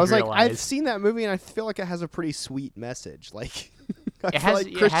 Yeah, I they'd was like, I've realize- seen that movie and I feel like it has a pretty sweet message. Like, I It feel has- like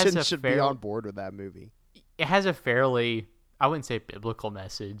it has Christians a should be fair- on board with that movie. it has a fairly, I wouldn't say biblical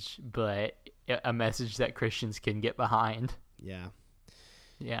message, but a message that Christians can get behind. Yeah.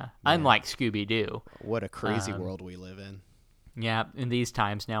 Yeah. Unlike Scooby-Doo. What a crazy world we live in. Yeah, in these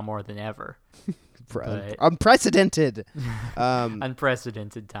times now more than ever. But- Unprecedented.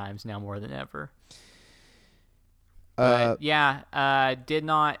 Unprecedented times now more than ever. Uh, But yeah, I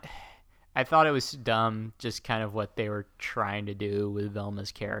thought it was dumb, just kind of what they were trying to do with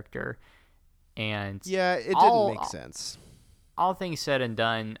Velma's character. And yeah, it didn't all- make sense. all things said and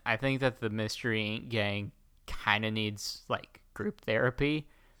done, I think that the Mystery Inc. gang kind of needs like group therapy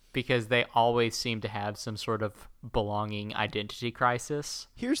because they always seem to have some sort of belonging identity crisis.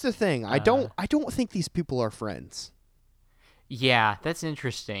 Here's the thing. I don't think these people are friends. Yeah, that's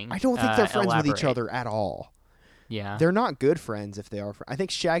interesting. I don't think they're friends with each Elaborate. other at all. Yeah. They're not good friends if they are. I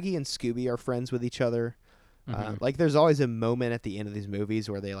think Shaggy and Scooby are friends with each other. Like, there's always a moment at the end of these movies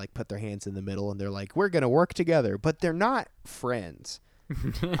where they like put their hands in the middle and they're like, "We're gonna work together," but they're not friends.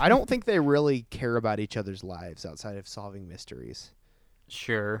 I don't think they really care about each other's lives outside of solving mysteries.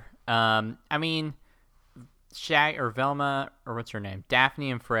 Sure. I mean, Velma, or what's her name?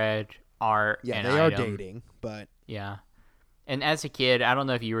 Daphne and Fred are Yeah, an they are item. dating, but Yeah. And as a kid, I don't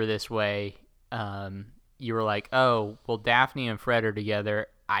know if you were this way. You were like, oh, well, Daphne and Fred are together.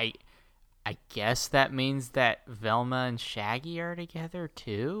 I guess that means that Velma and Shaggy are together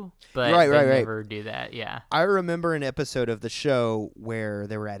too? But Right, they right. never do that, yeah. I remember an episode of the show where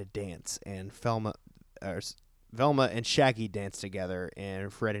they were at a dance and Velma and Shaggy danced together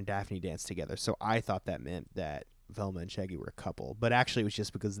and Fred and Daphne danced together. So I thought that meant that Velma and Shaggy were a couple, but actually it was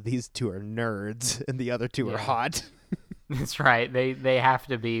just because these two are nerds and the other two are Yeah. hot. That's right. They have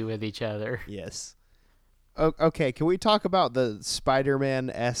to be with each other. Yes. Okay, can we talk about the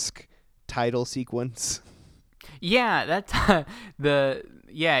Spider-Man-esque title sequence? Yeah,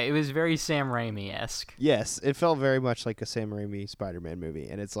 it was very Sam Raimi-esque. Yes, it felt very much like a Sam Raimi Spider-Man movie,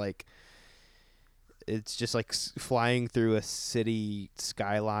 and it's just like flying through a city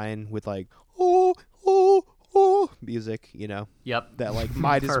skyline with like music, you know, Yep. that like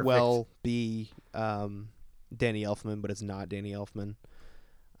might as Perfect. well be Danny Elfman, but it's not Danny Elfman.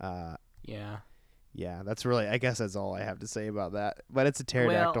 Yeah. Yeah, that's really, I guess that's all I have to say about that. But it's a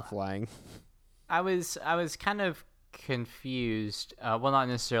pterodactyl Well, flying. I was kind of confused. Well, not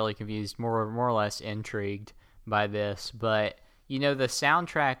necessarily confused, more or less intrigued by this. But you know, the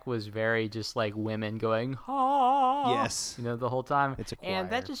soundtrack was very just like women going "ha." Yes. You know, the whole time. It's a and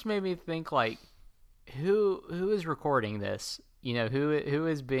that choir. just made me think like, who is recording this? You know, who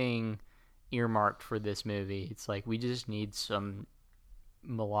is being earmarked for this movie? It's like we just need some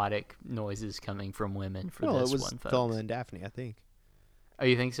melodic noises coming from women for Well, this it was one, folks. Velma and Daphne, I think. Oh,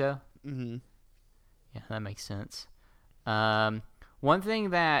 you think so? Mm-hmm. Yeah, that makes sense. One thing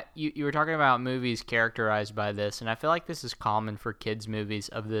that you were talking about movies characterized by this, and I feel like this is common for kids' movies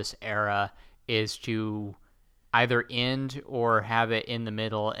of this era, is to either end or have it in the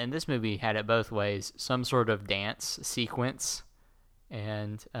middle. And this movie had it both ways, some sort of dance sequence.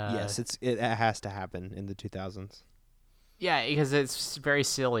 And Yes, it has to happen in the 2000s. Yeah, because it's very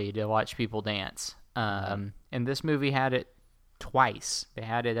silly to watch people dance. And this movie had it twice. They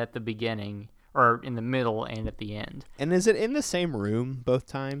had it at the beginning, or in the middle, and at the end. And is it in the same room both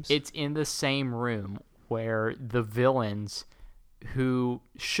times? It's in the same room where the villains, who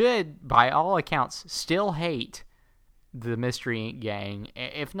should, by all accounts, still hate the Mystery Inc. gang,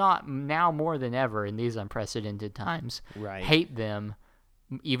 if not now more than ever in these unprecedented times, Right. hate them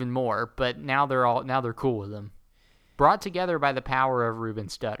even more. But now they're cool with them. Brought together by the power of Ruben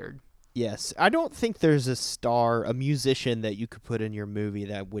Studdard. Yes. I don't think there's a musician that you could put in your movie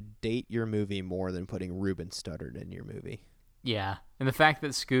that would date your movie more than putting Ruben Studdard in your movie. Yeah, and the fact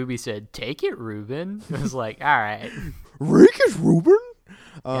that Scooby said, "Take it, Ruben," it was like, all right. Rick is Ruben?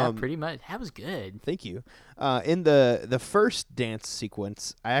 Yeah, pretty much. That was good. Thank you. In the first dance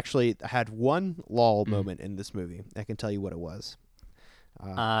sequence, I actually had one lull moment in this movie. I can tell you what it was.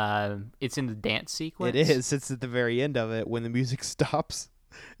 It's in the dance sequence. It is. It's at the very end of it when the music stops,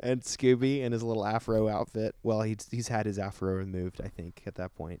 and Scooby in his little afro outfit. Well, he's had his afro removed, I think, at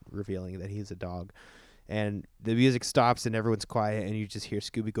that point, revealing that he's a dog. And the music stops and everyone's quiet, and you just hear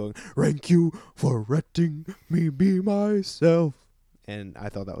Scooby going, "Thank you for letting me be myself." And I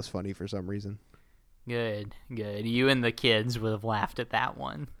thought that was funny for some reason. Good. You and the kids would have laughed at that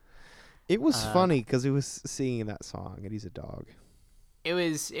one. It was funny because he was singing that song, and he's a dog. It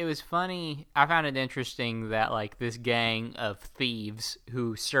was funny. I found it interesting that like this gang of thieves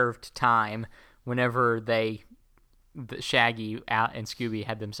who served time whenever Shaggy out and Scooby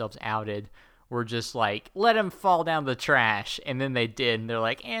had themselves outed, were just like, let him fall down the trash, and then they did, and they're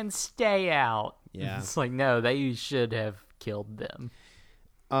like, and stay out. Yeah. It's like, no, they should have killed them.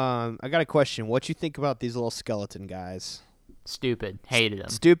 I got a question. What you think about these little skeleton guys? Stupid. Hated them.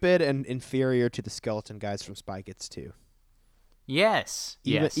 Stupid and inferior to the skeleton guys from Spy Kids 2. Yes.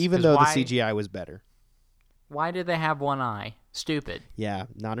 Even 'Cause though why, the CGI was better. Why did they have one eye? Stupid. Yeah,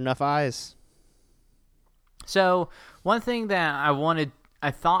 not enough eyes. So, one thing that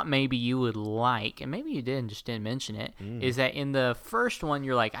I thought maybe you would like, and maybe you did and just didn't mention it, is that in the first one,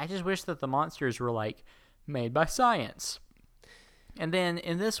 you're like, I just wish that the monsters were, like, made by science. And then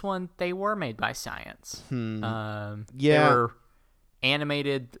in this one, they were made by science. Yeah. They were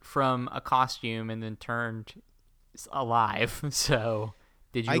animated from a costume and then turned alive. So,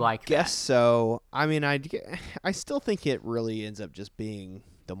 did you like that? I guess so. I mean, I still think it really ends up just being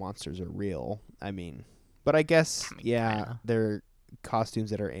the monsters are real. I mean, but I guess, kinda. they're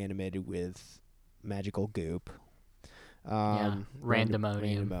costumes that are animated with magical goop.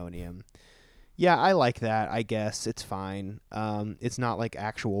 Randomonium. Yeah, I like that, I guess. It's fine. It's not like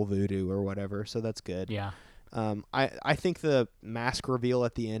actual voodoo or whatever, so that's good. Yeah. I think the mask reveal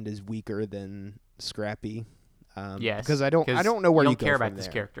at the end is weaker than Scrappy. Yes. Because I don't know where you you don't go care from about this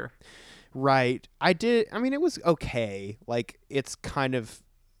there. character. Right. I mean, it was okay. Like, it's kind of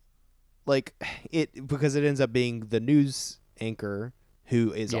like it because it ends up being the news anchor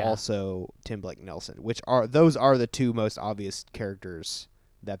who is also Tim Blake Nelson, those are the two most obvious characters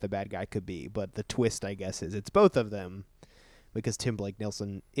that the bad guy could be. But the twist, I guess, is it's both of them because Tim Blake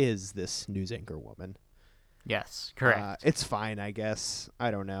Nelson is this news anchor woman. Yes, correct. It's fine, I guess.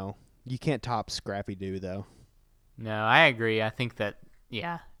 I don't know. You can't top Scrappy Doo, though. No, I agree. I think that,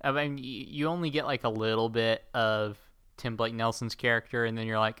 yeah. I mean, you only get like a little bit of Tim Blake Nelson's character, and then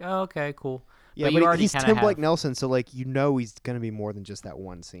you're like, oh, okay, cool. Yeah, you but already he's kinda Tim have... Blake Nelson, so like he's going to be more than just that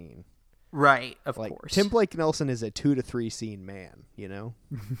one scene. Right, of Like course. Tim Blake Nelson is a 2 to 3 scene man, you know?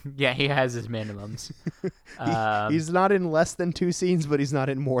 Yeah, he has his minimums. He's not in less than 2 scenes, but he's not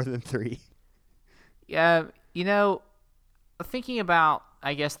in more than 3. Yeah, you know, thinking about,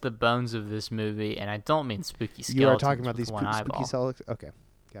 I guess, the bones of this movie, and I don't mean spooky skeletons. You are talking about with these one spooky eyeball. skeletons? Okay,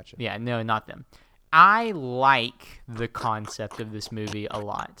 gotcha. Yeah, no, not them. I like the concept of this movie a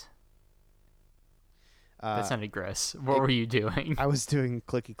lot. That sounded gross. What were you doing? I was doing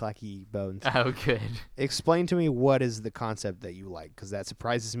clicky clacky bones. Oh, good. Explain to me what is the concept that you like, because that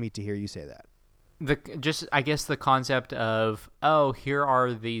surprises me to hear you say that. I guess the concept of, oh, here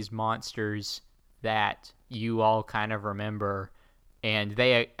are these monsters that you all kind of remember, and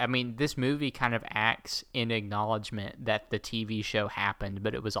this movie kind of acts in acknowledgement that the TV show happened,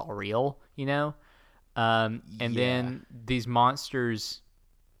 but it was all real, you know? Then these monsters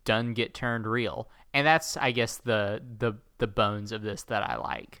done get turned real. And that's, I guess, the bones of this that I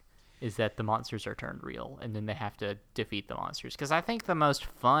like, is that the monsters are turned real, and then they have to defeat the monsters. Because I think the most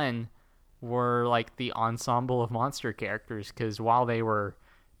fun were, like, the ensemble of monster characters, because while they were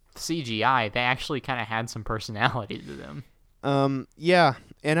CGI, they actually kind of had some personality to them. Yeah,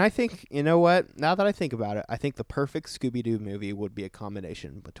 and I think, you know what? Now that I think about it, I think the perfect Scooby-Doo movie would be a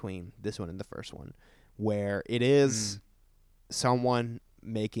combination between this one and the first one, where it is someone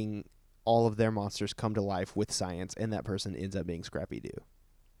making all of their monsters come to life with science, and that person ends up being Scrappy-Doo.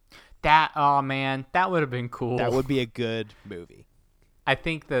 Oh man, that would have been cool. That would be a good movie. I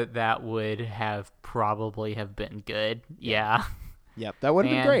think that would have probably have been good. Yeah. Yep, that would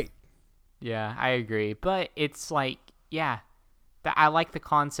have been Man. great. Yeah, I agree. But it's like, yeah, I like the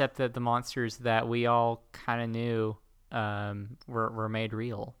concept that the monsters that we all kind of knew were made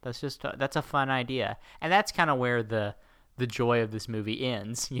real. That's a fun idea, and that's kind of where the joy of this movie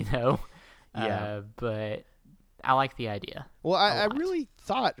ends, you know. Yeah. But I like the idea. Well, a I lot. really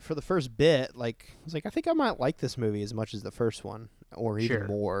thought for the first bit, like, I was like, I think I might like this movie as much as the first one, or even Sure.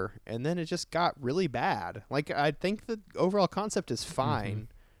 more. And then it just got really bad. Like, I think the overall concept is fine.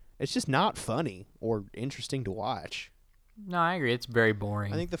 It's just not funny or interesting to watch. No, I agree. It's very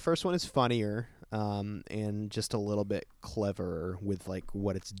boring. I think the first one is funnier, and just a little bit cleverer with like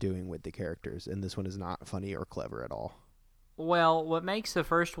what it's doing with the characters. And this one is not funny or clever at all. Well, what makes the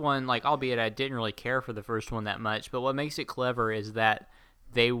first one, like, albeit I didn't really care for the first one that much, but what makes it clever is that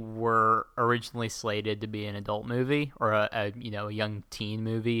they were originally slated to be an adult movie or a young teen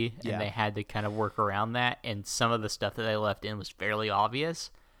movie, Yeah. and they had to kind of work around that, and some of the stuff that they left in was fairly obvious.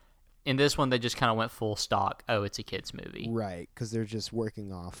 In this one, they just kind of went full stock. Oh, it's a kids movie. Right, because they're just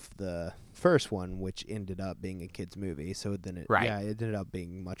working off the first one, which ended up being a kids movie. So then it ended up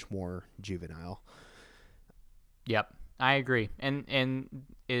being much more juvenile. Yep, I agree, and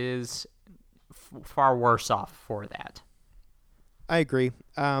is far worse off for that. I agree.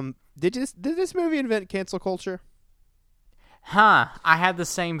 Did this movie invent cancel culture? Huh, I had the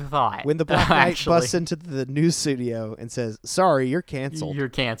same thought. When the Black Knight actually. busts into the news studio and says, "Sorry, you're canceled." You're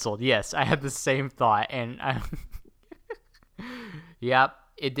canceled. Yes, I had the same thought, and yep,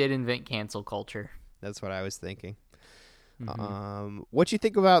 it did invent cancel culture. That's what I was thinking. Mm-hmm. What you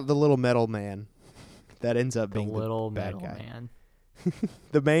think about the little metal man that ends up The being little the bad metal guy? man.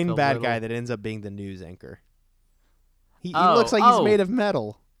 The main The bad little- guy that ends up being the news anchor. He Oh, looks like he's oh. made of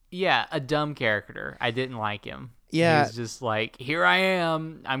metal. Yeah, a dumb character. I didn't like him. Yeah. He's just like, here I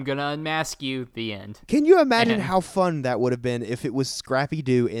am. I'm gonna unmask you. The end. Can you imagine And- how fun that would have been if it was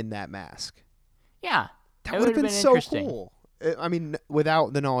Scrappy-Doo in that mask? Yeah, That it would have been so interesting. cool. I mean,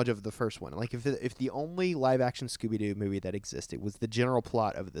 without the knowledge of the first one, like if the only live action Scooby-Doo movie that existed was the general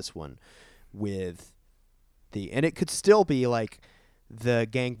plot of this one, and it could still be like the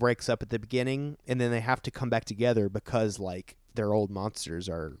gang breaks up at the beginning and then they have to come back together because like their old monsters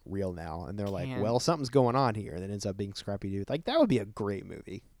are real now, and they're like, Can- well, something's going on here, and it ends up being Scrappy-Doo. Like that would be a great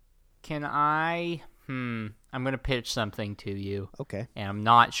movie. Can I? I'm gonna pitch something to you. Okay. And I'm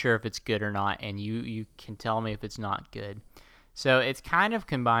not sure if it's good or not, and you can tell me if it's not good. So it's kind of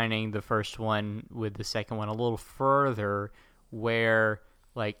combining the first one with the second one a little further, where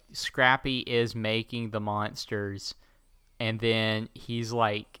like Scrappy is making the monsters, and then he's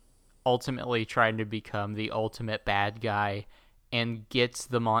like ultimately trying to become the ultimate bad guy and gets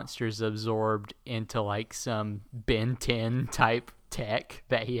the monsters absorbed into like some Ben 10 type tech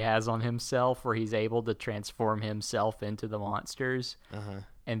that he has on himself, where he's able to transform himself into the monsters.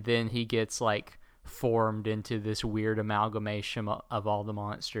 And then he gets like formed into this weird amalgamation of all the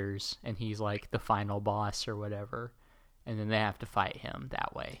monsters, and he's like the final boss or whatever, and then they have to fight him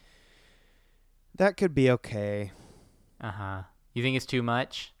that way. That could be okay. You think it's too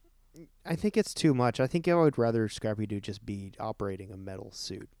much? I think it's too much. I think I would rather Scrappy-Doo just be operating a metal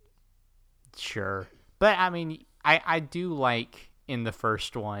suit. Sure, but I mean, I do like in the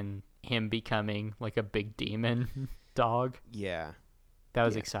first one him becoming like a big demon dog. Yeah. That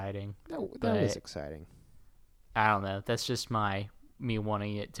was Yeah. exciting. That But- was exciting. I don't know. That's just me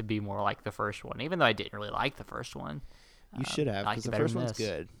wanting it to be more like the first one, even though I didn't really like the first one. You should have, I liked because it the better first than one's this.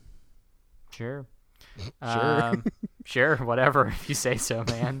 good. Sure. Sure. Sure, whatever, if you say so,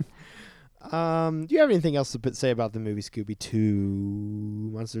 man. Do you have anything else to say about the movie Scooby 2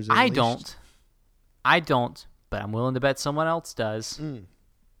 Monsters I Unleashed? don't, but I'm willing to bet someone else does.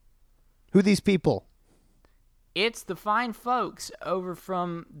 Who these people? It's the fine folks over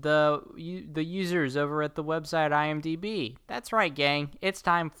from the users over at the website IMDb. That's right, gang. It's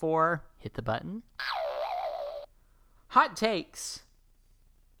time for hit the button. Hot takes.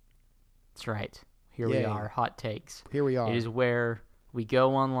 That's right. Here we Yay. are, hot takes. Here we are. It is where we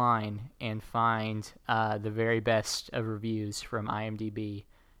go online and find the very best of reviews from IMDb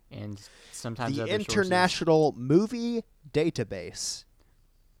and sometimes the other sources. International Movie Database.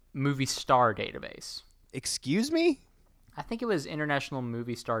 Movie Star Database. Excuse me? I think it was International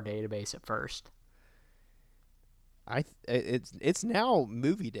Movie Star Database at first. It's now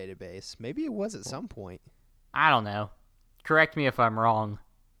Movie Database. Maybe it was at some point. I don't know. Correct me if I'm wrong,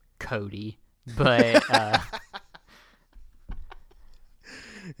 Cody. But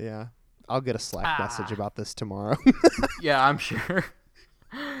Yeah. I'll get a Slack message about this tomorrow. Yeah, I'm sure.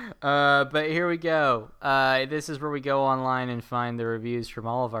 But here we go. This is where we go online and find the reviews from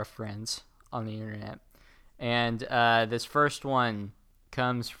all of our friends on the internet. And this first one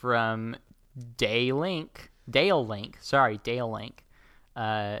comes from Dale Link. Dale Link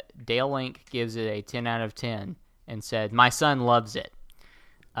gives it a 10 out of 10 and said, "My son loves it."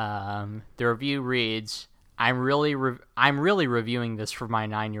 The review reads, I'm really reviewing this for my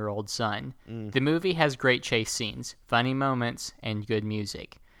 9-year-old son. The movie has great chase scenes, funny moments, and good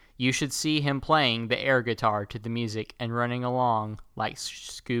music. You should see him playing the air guitar to the music and running along like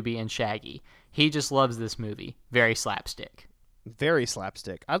Scooby and Shaggy. He just loves this movie. Very slapstick. Very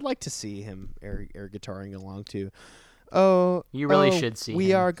slapstick. I'd like to see him air guitaring along too. Oh, You really should see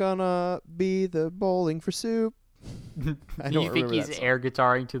We him. are gonna be the bowling for soup. I Do don't you think remember he's that song. air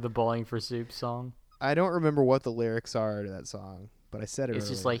guitaring to the Bowling for Soup song? I don't remember what the lyrics are to that song, but I said it It's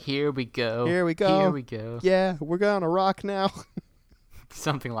just earlier. like, here we go. Here we go. Here we go. Yeah, we're gonna rock now.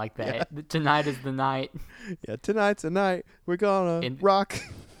 Something like that. Tonight is the night. Yeah, tonight's the night. We're gonna In- rock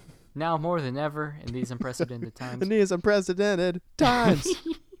Now more than ever in these unprecedented times. in these unprecedented times.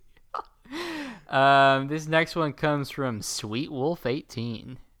 This next one comes from Sweet Wolf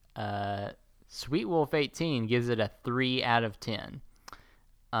 18. Sweet Wolf 18 gives it a 3 out of 10.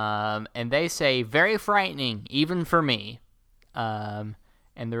 And they say, very frightening, even for me. And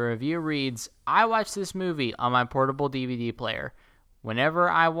the review reads, I watched this movie on my portable DVD player. Whenever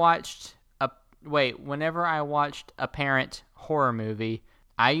I watched a parent horror movie,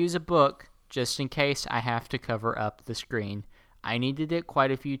 I use a book just in case I have to cover up the screen. I needed it quite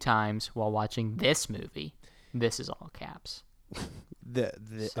a few times while watching this movie. This is all caps.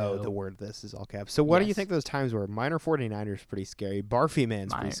 The So- word "this" is all caps. So what do you Yes. think those times were? Minor 49ers pretty scary. Barfy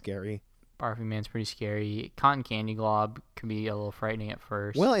Man's pretty Minor- scary. Barfy Man's pretty scary. Cotton Candy Glob can be a little frightening at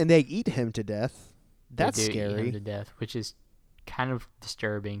first. Well, and they eat him to death. They That's do eat him scary. to death, which is kind of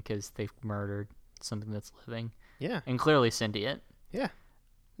disturbing because they've murdered something that's living Yeah, and clearly sentient. yeah.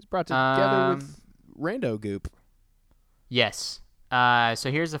 It's brought together with Um, Rando Goop. Yes.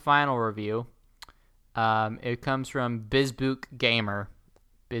 So here's the final review. It comes from Bizbook Gamer.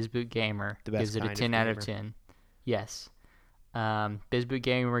 Bizbook Gamer The best gives it a kind of 10 out of gamer. 10. Yes. Bizbook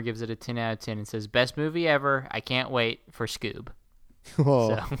Gamer gives it a 10 out of 10 and says, best movie ever. I can't wait for Scoob.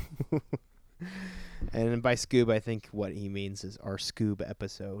 Oh. So, And by Scoob, I think what he means is our Scoob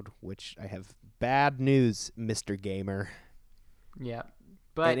episode, which I have bad news, Mr. Gamer. yeah.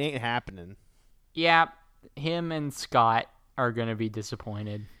 But, it ain't happening. yeah, him and Scott are going to be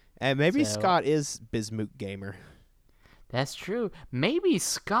disappointed. And maybe So- Scott is Bismook Gamer. That's true. Maybe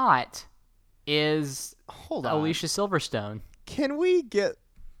Scott is Hold on. Alicia Silverstone. Can we get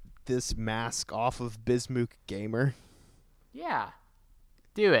this mask off of Bismook Gamer? Yeah.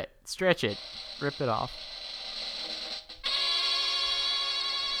 Do it. Stretch it. Rip it off.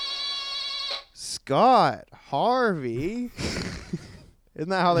 Scott Harvey. Isn't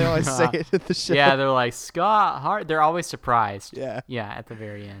that how they always say it at the show? Yeah, they're like, Scott Hart. They're always surprised. Yeah. Yeah, at the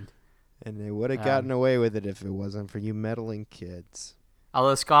very end. And they would have gotten away with it if it wasn't for you meddling kids.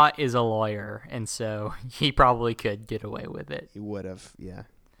 Although Scott is a lawyer, and so he probably could get away with it. He would have, yeah.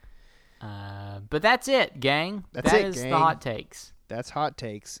 But that's it, gang. That's That it, is gang. the hot takes. That's hot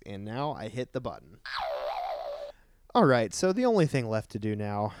takes, and now I hit the button. All right, so the only thing left to do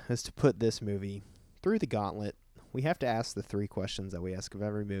now is to put this movie through the gauntlet. We have to ask the 3 questions that we ask of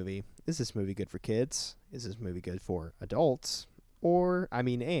every movie. Is this movie good for kids? Is this movie good for adults? Or,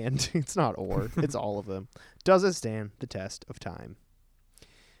 and, it's not or, it's all of them. Does it stand the test of time?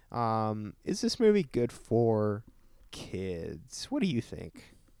 Is this movie good for kids? What do you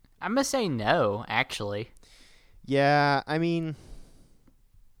think? I'm going to say no, actually. Yeah,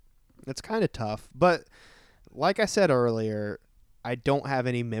 it's kind of tough. But like I said earlier, I don't have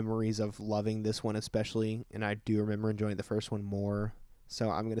any memories of loving this one especially, and I do remember enjoying the first one more. So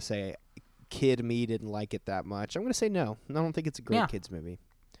I'm going to say kid me didn't like it that much. I'm going to say no. I don't think it's a great Yeah. kids movie.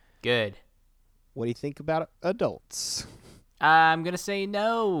 Good. What do you think about adults? I'm going to say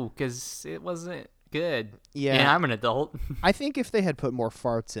no, because it wasn't good. Yeah. And I'm an adult. I think if they had put more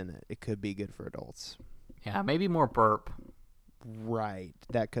farts in it, it could be good for adults. Yeah, maybe more burp. Right.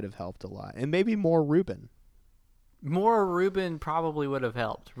 That could have helped a lot. And maybe more Ruben. More Ruben probably would have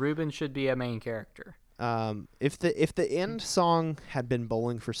helped. Ruben should be a main character. If the end song had been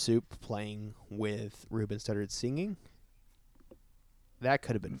Bowling for Soup playing with Ruben Studdard singing, that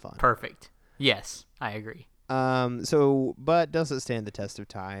could have been fun. Perfect. Yes, I agree. But does it stand the test of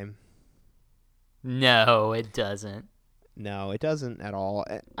time? No, it doesn't. No, it doesn't at all.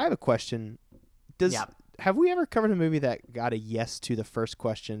 I have a question. Yeah. have we ever covered a movie that got a yes to the first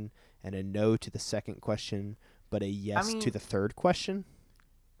question and a no to the second question, but a yes to the third question?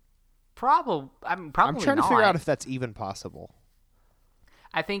 Probably. I'm Probably trying not. to figure out if that's even possible.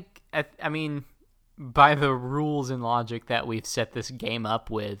 I think. I mean, by the rules and logic that we've set this game up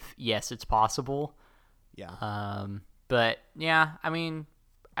with, yes, it's possible. Yeah. But yeah, I mean,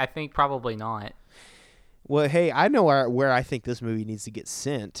 I think probably not. Well, hey, I know where I think this movie needs to get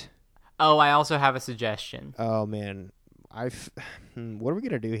sent. Oh, I also have a suggestion. Oh man, what are we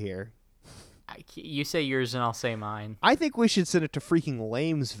gonna do here? You say yours and I'll say mine. I think we should send it to freaking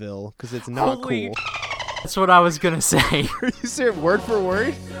Lamesville because it's not cool. That's what I was gonna say. You say it word for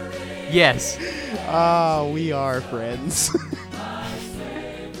word? Yes. We are friends.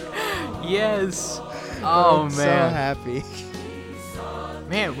 Yes. Oh, I'm man. so happy.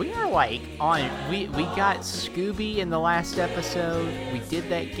 Man, we are like on. We got Scooby in the last episode. We did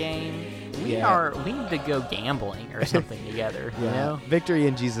that game. We need to go gambling or something together. You know? Victory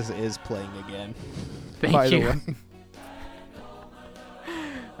in Jesus is playing again. Thank by you. the way.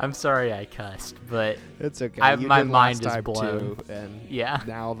 I'm sorry I cussed, but It's okay. my did mind last is time blown. too, and Yeah.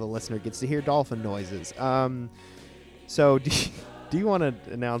 now the listener gets to hear dolphin noises. So do you want to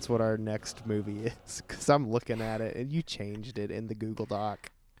announce what our next movie is? Because I'm looking at it, and you changed it in the Google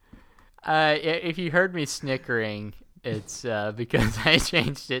Doc. If you heard me snickering, it's because I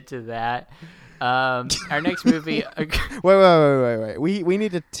changed it to that. Our next movie. Wait. We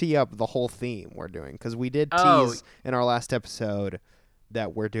need to tee up the whole theme we're doing, because we did tease in our last episode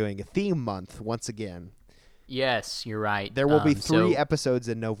that we're doing a theme month once again. Yes, you're right. There will be 3 episodes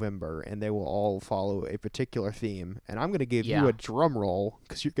in November, and they will all follow a particular theme. And I'm going to give you a drum roll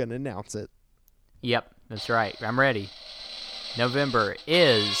because you're going to announce it. Yep, that's right. I'm ready. November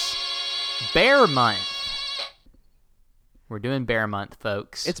is Bear Month. We're doing Bear Month,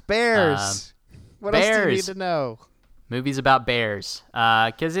 folks. It's bears. What else do you need to know? Movies about bears.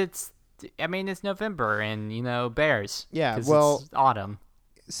 Because it's November and, bears. Yeah, 'cause well, it's autumn.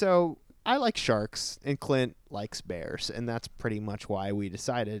 So I like sharks, and Clint likes bears, and that's pretty much why we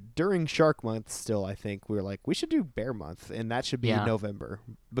decided during Shark Month still, I think, we were like, we should do Bear Month, and that should be in November,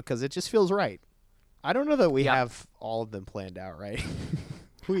 because it just feels right. I don't know that we have all of them planned out, right?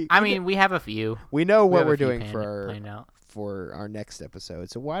 we have a few. We know what we're doing planned out. for our next episode,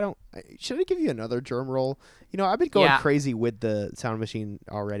 so should I give you another drum roll? I've been going crazy with the sound machine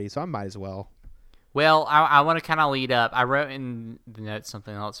already, so I might as well. Well, I want to kind of lead up. I wrote in the notes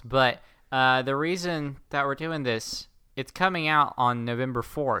something else, but the reason that we're doing this, it's coming out on November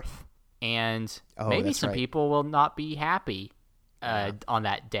 4th, and maybe some people will not be happy on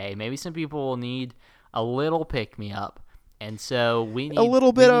that day. Maybe some people will need a little pick-me-up, and so we need a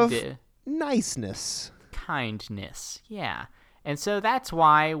little bit of niceness. Kindness, yeah. And so that's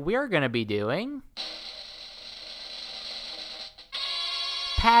why we're going to be doing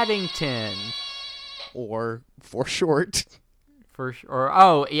Paddington. Or for short.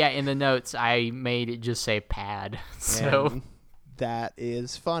 In the notes I made it just say pad. So and that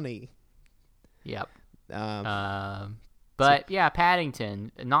is funny. Yep.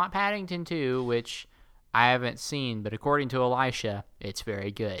 Paddington. Not Paddington 2, which I haven't seen, but according to Elisha, it's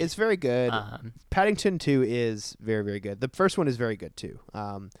very good. It's very good. Paddington 2 is very, very good. The first one is very good too.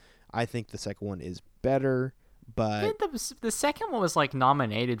 I think the second one is better, but the second one was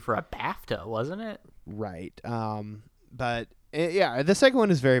nominated for a BAFTA, wasn't it? Right. But the second one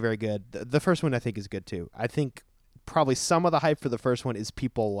is very, very good. The first one I think is good too. I think probably some of the hype for the first one is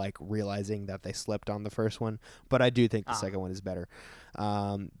people realizing that they slept on the first one, but I do think the second one is better.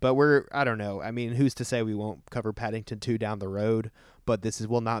 But I don't know. I mean, who's to say we won't cover Paddington 2 down the road, but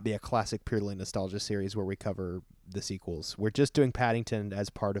will not be a classic purely nostalgia series where we cover the sequels. We're just doing Paddington as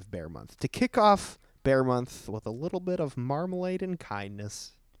part of Bear Month to kick off Bear Month with a little bit of marmalade and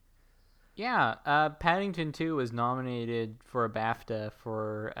kindness. Yeah, Paddington 2 was nominated for a BAFTA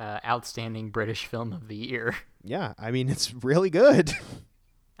for Outstanding British Film of the Year. Yeah, I mean, it's really good.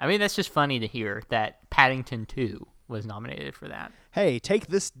 I mean, that's just funny to hear that Paddington 2 was nominated for that. Hey, take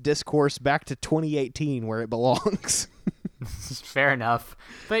this discourse back to 2018 where it belongs. Fair enough.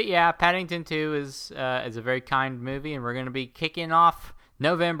 But yeah, Paddington 2 is a very kind movie, and we're going to be kicking off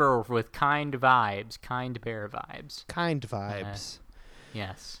November with kind vibes, kind bear vibes. Kind vibes.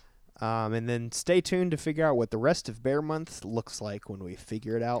 Yes. And then stay tuned to figure out what the rest of Bear Month looks like when we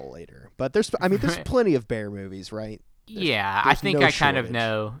figure it out later. But there's plenty of bear movies, right? I think I kind of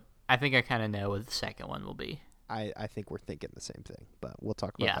know. I think I kind of know what the second one will be. I think we're thinking the same thing, but we'll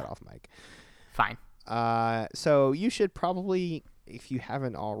talk about that off mic. Fine. So you should probably if you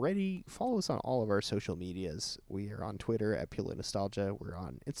haven't already, follow us on all of our social medias. We are on Twitter at Purely Nostalgia. We're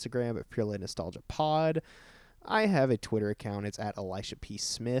on Instagram at Purely Nostalgia Pod. I have a Twitter account. It's at Elisha P.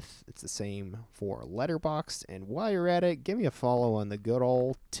 Smith. It's the same for Letterboxd. And while you're at it, give me a follow on the good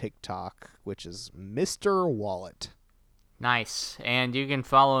old TikTok, which is Mr. Wallet. Nice. And you can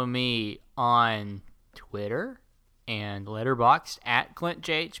follow me on Twitter and Letterboxd at Clint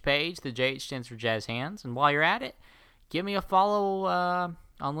JH Page. The JH stands for Jazz Hands. And while you're at it, give me a follow on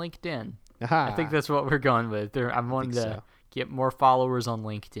LinkedIn. Aha. I think that's what we're going with. I'm wanting to get more followers on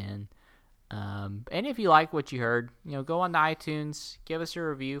LinkedIn. And if you like what you heard, go on to iTunes, give us a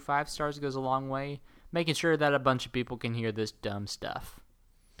review. 5 stars goes a long way, making sure that a bunch of people can hear this dumb stuff.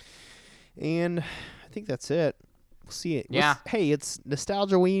 And I think that's it. We'll see it. Yeah. Hey, it's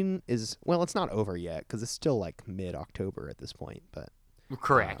Nostalgiaween is, well, it's not over yet because it's still like mid-October at this point. But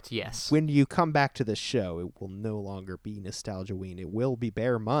correct, yes. when you come back to this show, it will no longer be Nostalgiaween. It will be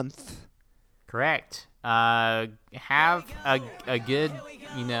Bear Month. Correct. Have a good,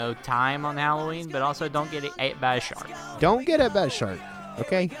 time on Halloween, but also don't get ate by a shark. Don't get it by a shark,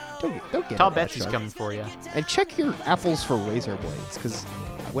 okay? Don't get Tall it by a Betsy's shark. coming for you. And check your apples for razor blades, because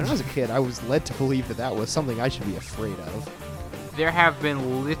when I was a kid, I was led to believe that was something I should be afraid of. There have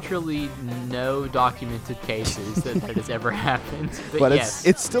been literally no documented cases that has ever happened. But yes,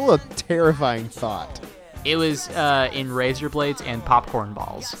 it's still a terrifying thought. it was in razor blades and popcorn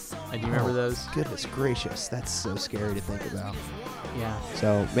balls. Do you remember those? Goodness gracious, that's so scary to think about. Yeah.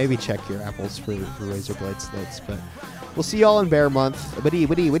 So maybe check your apples for razor blade slits. But we'll see y'all in Bear Month.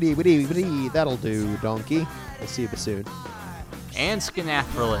 That'll do, donkey. We'll see you soon. And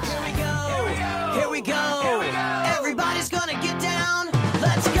Skinathralis. Here we go. Everybody's gonna get down.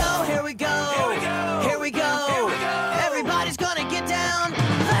 Let's go. Here we go. Here we go. Everybody's gonna get down.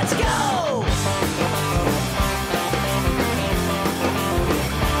 Let's go.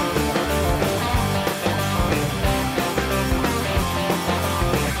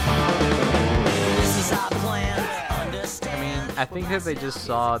 This is our plan. Understand. I think that they just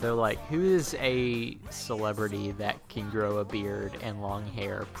saw, they're like, who is a celebrity that can grow a beard and long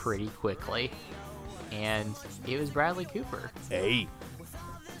hair pretty quickly? And it was Bradley Cooper. Hey,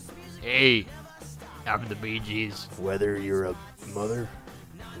 Hey, I'm the Bee Gees. whether you're a mother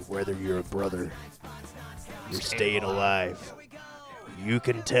or whether you're a brother, you're staying alive. You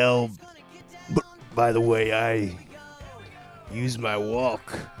can tell by the way I use my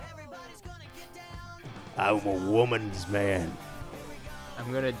walk. I'm a woman's man.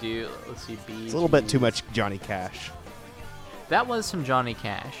 I'm gonna do, let's see, Bee It's a little bit too Gees. much Johnny Cash. That was some Johnny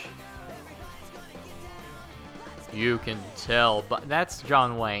Cash. You can tell, but that's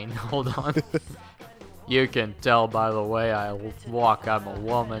John Wayne. Hold on. You can tell by the way I walk, I'm a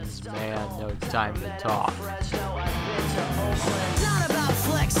woman's man. No time to talk. It's not about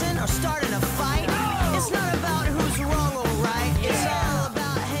flexing or starting